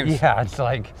Playing games. Yeah, it's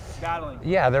like Battling.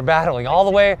 yeah, they're battling all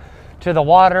the way to the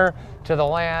water, to the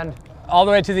land, All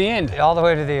the way to the end. all the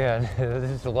way to the end. I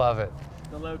just love it.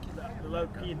 The low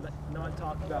key,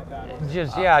 non-talked about battle.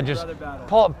 Just Brother battle.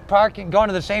 pull parking, going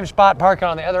to the same spot, parking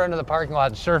on the other end of the parking lot,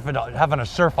 and surfing, having a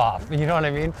surf off. You know what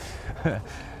I mean?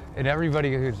 And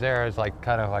everybody who's there is like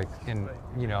kind of like in,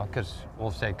 you know, because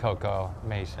we'll say Coco,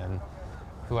 Mason,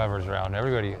 whoever's around.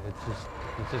 Everybody,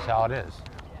 it's just how it is.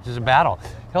 It's just a battle.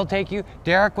 He'll take you.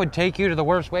 Derek would take you to the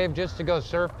worst wave just to go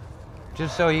surf,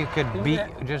 just so you could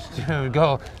just to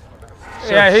go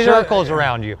surf Yeah, he's circles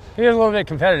around you. He was a little bit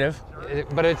competitive.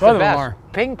 But it's Both the of them best. are.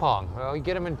 Ping pong. Well, you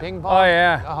get him in ping pong. Oh,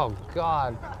 yeah. Oh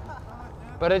God.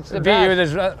 But it's the Beat you with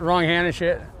best. his wrong hand and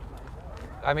shit.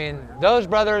 I mean, those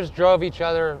brothers drove each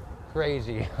other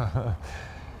crazy.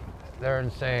 They're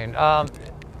insane. I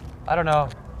don't know.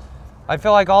 I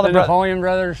feel like all The the Napoleon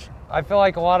brothers. I feel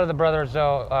like a lot of the brothers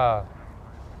though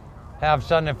have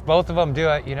something. If both of them do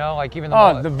it, you know, like even the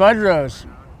Oh, the Budrows.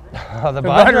 the The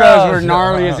Budrows were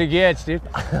gnarly as it gets, dude.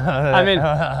 I mean,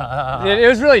 it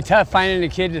was really tough finding a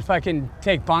kid to fucking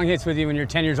take bong hits with you when you're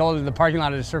 10 years old in the parking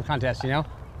lot of a surf contest, you know?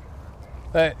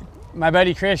 But my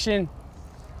buddy Christian,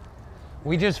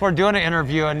 We just were doing an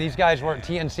interview, and these guys were at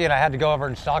TNC, and I had to go over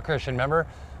and stalk Christian. Remember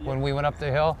when we went up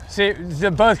the hill? see,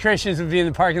 both Christians would be in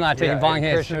the parking lot taking bong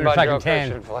hits Christian when they're fucking Budrow, 10.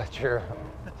 Christian Fletcher.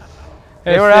 It's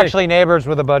They were sick. actually neighbors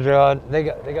with a Budrow. They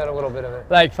got a little bit of it.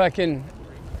 Like fucking,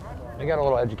 They got a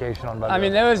little education on Budrow. I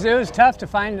mean, it was tough to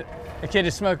find a kid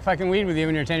to smoke fucking weed with you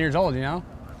when you're 10 years old, you know?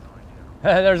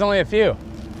 There's only a few.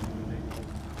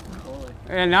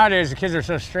 And nowadays the kids are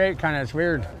so straight, kind of, it's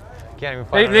weird. can't even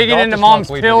find an They get adult into to mom's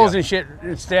smoke weed pills with you. and shit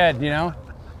instead, you know?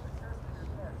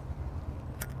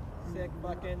 Sick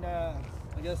fucking, I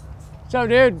guess So,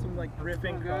 dude, some like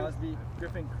Griffin Crosby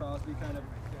kind of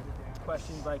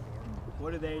questions like,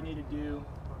 what do they need to do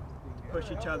to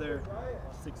push each other,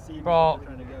 succeed? in Bro, what they're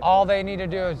trying to go all for? they need to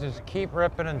do is just keep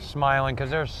ripping and smiling because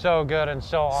they're so good and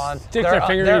so on. Stick their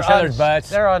fingers in each other's butts.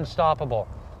 They're unstoppable.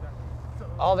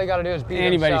 All they got to do is be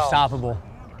anybody's themselves. stoppable.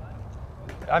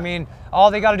 I mean,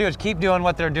 all they got to do is keep doing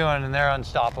what they're doing, and they're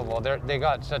unstoppable. They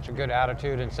got such a good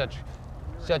attitude and such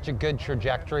a good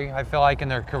trajectory. I feel like in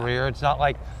their career, it's not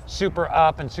like super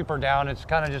up and super down. It's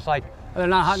kind of just like They're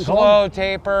not hot and slow, cold.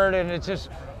 tapered, and it's just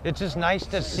nice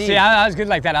to see. See, I was good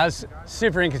like that. I was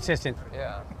super inconsistent.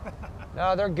 Yeah.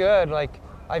 No, they're good. Like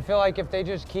I feel like if they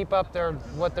just keep up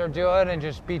what they're doing and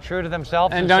just be true to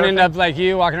themselves And don't end surfing- up like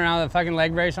you walking around with a fucking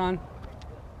leg brace on.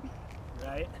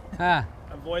 Right? Ah.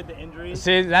 Avoid the injuries.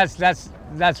 See, that's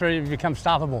where you become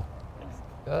stoppable.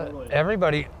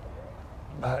 everybody.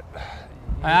 I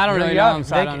don't You're really young. know him,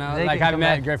 so They I don't can- know. they Like can I've come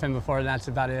met back. Griffin before, and that's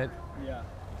about it. Yeah.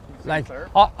 Like, surf?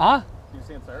 huh? You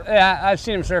see him surf? Yeah, I've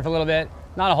seen him surf a little bit,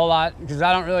 not a whole lot, because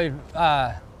I don't really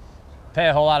pay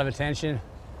a whole lot of attention.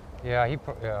 Yeah,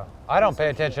 yeah. I don't pay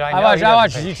attention. I I know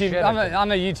watch he doesn't pay YouTube. shit attention.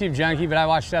 I'm a YouTube junkie, but I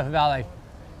watch stuff about like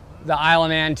the Isle of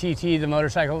Man TT, the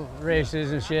motorcycle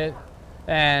races and shit,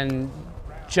 and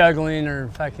juggling or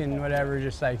fucking whatever.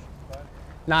 Just like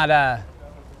not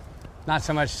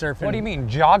so much surfing. What do you mean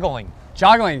joggling?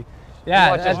 Joggling. Yeah,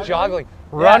 You watch that's- us juggling,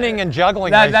 running and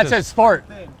juggling. That's a races. sport.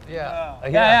 Yeah.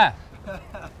 Yeah.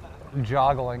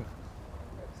 Joggling.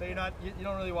 So you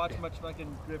don't really watch much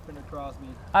fucking Griffin or Crosby.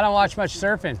 I don't watch much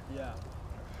surfing. Yeah.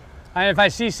 I mean, if I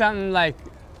see something like,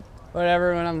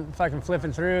 whatever, when I'm fucking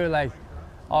flipping through, like,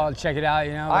 I'll check it out,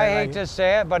 you know. I but, hate like, to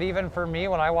say it, but even for me,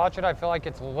 when I watch it, I feel like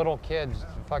it's little kids,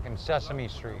 fucking Sesame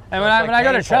Street. And So when it's, I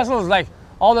go to painful. Trestles, like,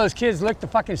 all those kids look the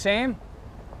fucking same.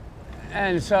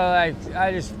 And so, like,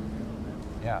 I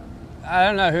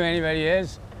don't know who anybody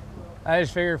is. I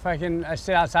just figure I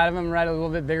sit outside of them and ride a little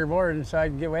bit bigger board and so I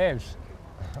can get waves.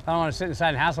 I don't want to sit inside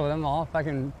and hassle with them all.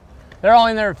 They're all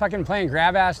in there fucking playing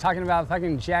grab ass, talking about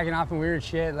fucking jacking off and weird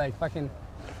shit. Like,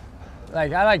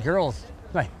 I like girls.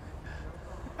 Like,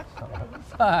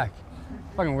 fuck.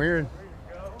 Fucking weird.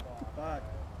 Fuck.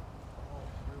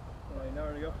 Well, you know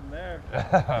where to go from there.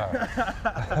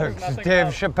 Dave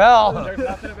Chappelle. There's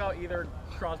nothing about either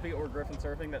Crosby or Griffin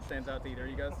surfing that stands out to either of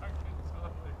you guys?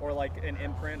 Or like an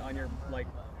imprint on your, like,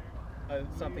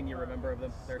 something you remember of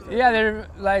them? Yeah, they're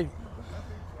like,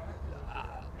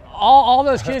 all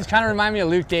those kids kind of remind me of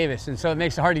Luke Davis, and so it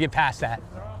makes it hard to get past that.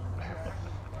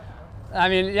 I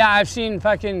mean, yeah, I've seen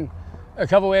fucking a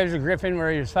couple waves of Griffin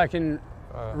where he was fucking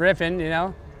ripping, you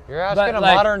know. You're asking But, a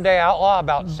modern day outlaw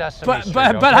about Sesame Street.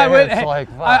 But okay? I would It's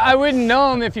like, I wouldn't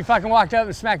know him if he fucking walked up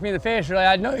and smacked me in the face. Or like,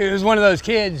 I'd know he was one of those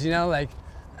kids, you know, like.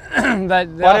 But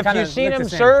if you seen him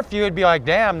surf, you would be like,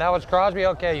 "Damn, that was Crosby."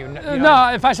 Okay, you know.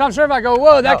 No, if I saw him surf, I go,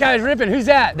 "Whoa, that guy's ripping. Who's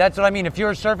that?" That's what I mean. If you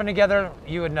were surfing together,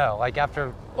 you would know. Like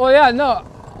after. Well, yeah, no.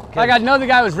 Like I'd know the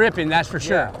guy was ripping, that's for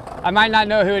sure. Yeah. I might not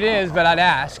know who it is, but I'd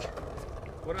ask.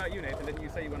 What about you, Nathan? Didn't you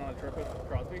say you went on a trip with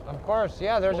Crosby? Of course,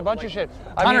 yeah. There's a bunch of shit.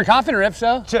 Connor Coffin rips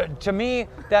though. To me,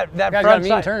 that Guy's got a front mean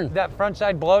side, turn. that front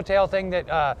side blowtail thing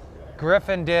that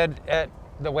Griffin did at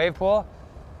the wave pool.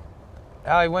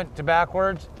 How he went to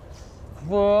backwards,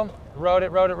 boom, rode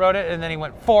it, and then he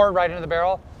went forward right into the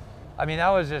barrel. I mean, that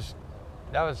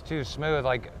was too smooth.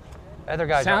 Like other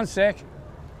guys. Sounds sick.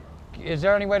 Is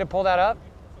there any way to pull that up?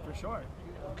 For sure.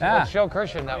 Yeah. Let's show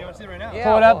Christian that. You want to see it right now? Yeah,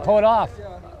 Pull it up, pull it off.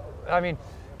 I mean,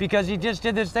 because he just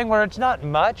did this thing where it's not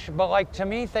much, but like to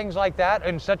me, things like that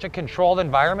in such a controlled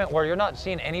environment where you're not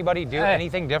seeing anybody do Hey.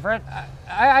 anything different.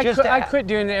 I quit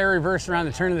doing the air reverse around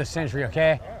the turn of the century,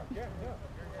 okay?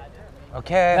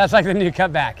 Okay. That's like the new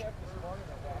cutback.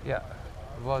 Yeah.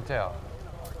 Blowtail.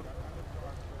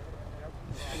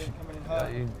 Coming in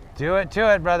hot. You do it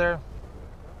to it, brother.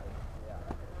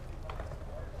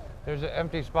 There's an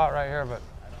empty spot right here, but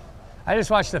I just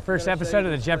watched the first episode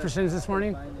of The Jeffersons this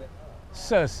morning.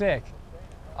 So sick.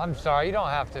 I'm sorry, you don't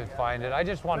have to find it. I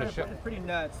just wanted to show. It's pretty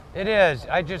nuts. It is.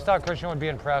 I just thought Christian would be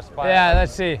impressed by Yeah, it.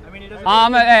 let's see. I mean, he doesn't.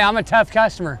 I'm a tough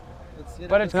customer,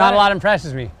 But it's not a kinda- lot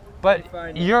impresses me.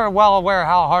 But you're well aware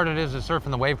how hard it is to surf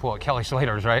in the wave pool at Kelly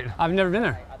Slater's, right? I've never been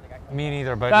there. Me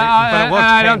neither, but, I it looks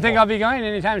don't painful. think I'll be going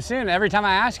anytime soon. Every time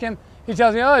I ask him, he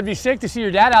tells me, "Oh, it'd be sick to see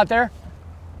your dad out there."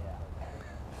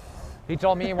 He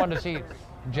told me he wanted to see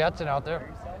Jetson out there.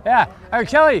 Yeah. Hey,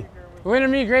 Kelly, when are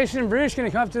me, Grayson, and Bruce gonna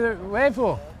come up to the wave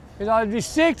pool? He's all, "It'd be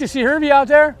sick to see Herbie out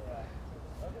there."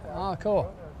 Oh,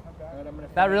 cool.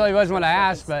 That really wasn't what I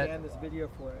asked, but Scan this video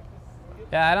for it.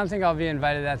 yeah, I don't think I'll be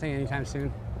invited to that thing anytime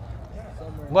soon.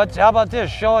 How about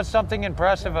this? Show us something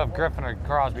impressive of Griffin or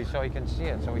Crosby so he can see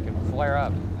it, so we can flare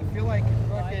up. I feel like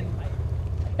fucking.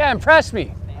 Yeah, impress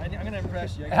me. I'm gonna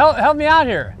impress you. Help me out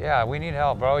here. Yeah, we need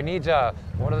help, bro. He needs what are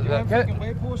You want the? fucking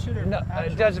wave pool shit or No, it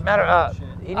actual doesn't matter. shit?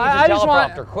 He needs I a just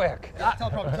want- teleprompter, quick.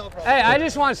 Teleprompter. Hey, I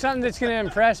just want something that's gonna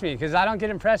impress me because I don't get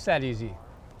impressed that easy.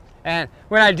 And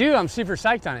when I do, I'm super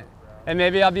psyched on it. And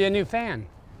maybe I'll be a new fan.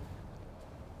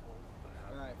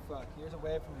 Alright, fuck. Here's a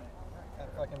wave from that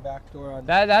fucking back door on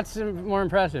That's more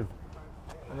impressive.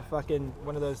 a fucking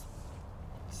one of those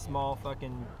small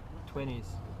fucking 20s.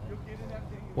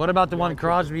 What about the one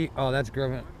Crosby? Oh, that's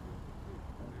Griffin.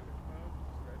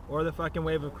 Or the fucking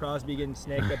wave of Crosby getting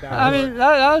snaked about. I mean,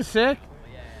 that was sick.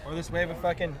 or this wave of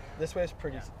fucking. This wave's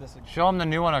pretty. This is Show him the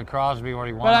new one of Crosby where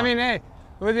he won. But I mean, hey,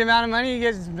 with the amount of money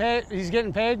he's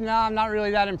getting paid, no, I'm not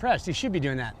really that impressed. He should be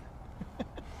doing that.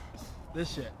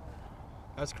 this shit.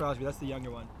 That's Crosby. That's the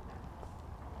younger one.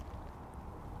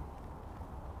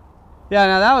 Yeah,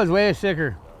 now that was way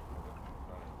sicker.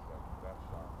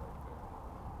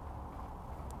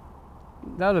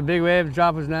 That was a big wave.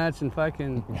 Drop was nuts and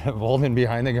fucking. Volden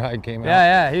behind the guy came out.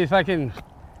 Yeah, he fucking.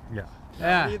 Yeah.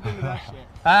 Yeah. What do you think of that shit?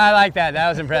 I like that. That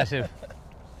was impressive.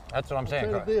 That's what I'm I'm saying.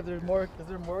 trying to think if there's more. Is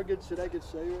there more good shit I could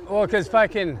show you? Well, because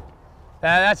fucking.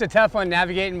 That's a tough one,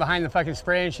 navigating behind the fucking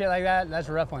spray and shit like that. That's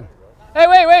a rough one. Hey,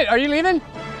 wait. Are you leaving?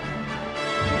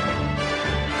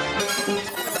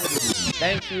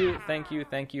 Thank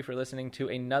you for listening to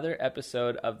another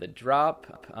episode of The Drop.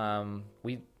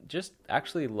 We just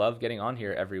actually love getting on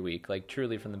here every week, like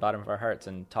truly from the bottom of our hearts,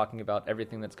 and talking about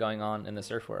everything that's going on in the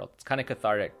surf world. It's kind of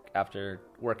cathartic after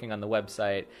working on the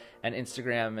website and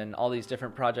Instagram and all these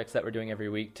different projects that we're doing every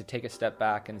week to take a step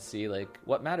back and see like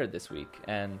what mattered this week,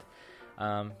 and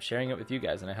sharing it with you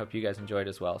guys, and I hope you guys enjoyed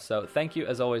as well. So thank you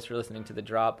as always for listening to The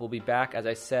Drop. We'll be back, as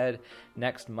I said,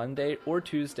 next Monday or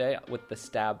Tuesday with the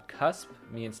Stab Cusp.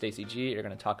 Me and Stacey G are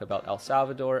going to talk about El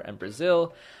Salvador and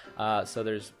Brazil. So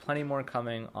there's plenty more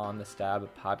coming on the Stab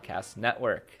Podcast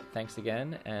Network. Thanks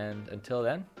again, and until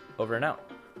then, over and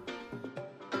out.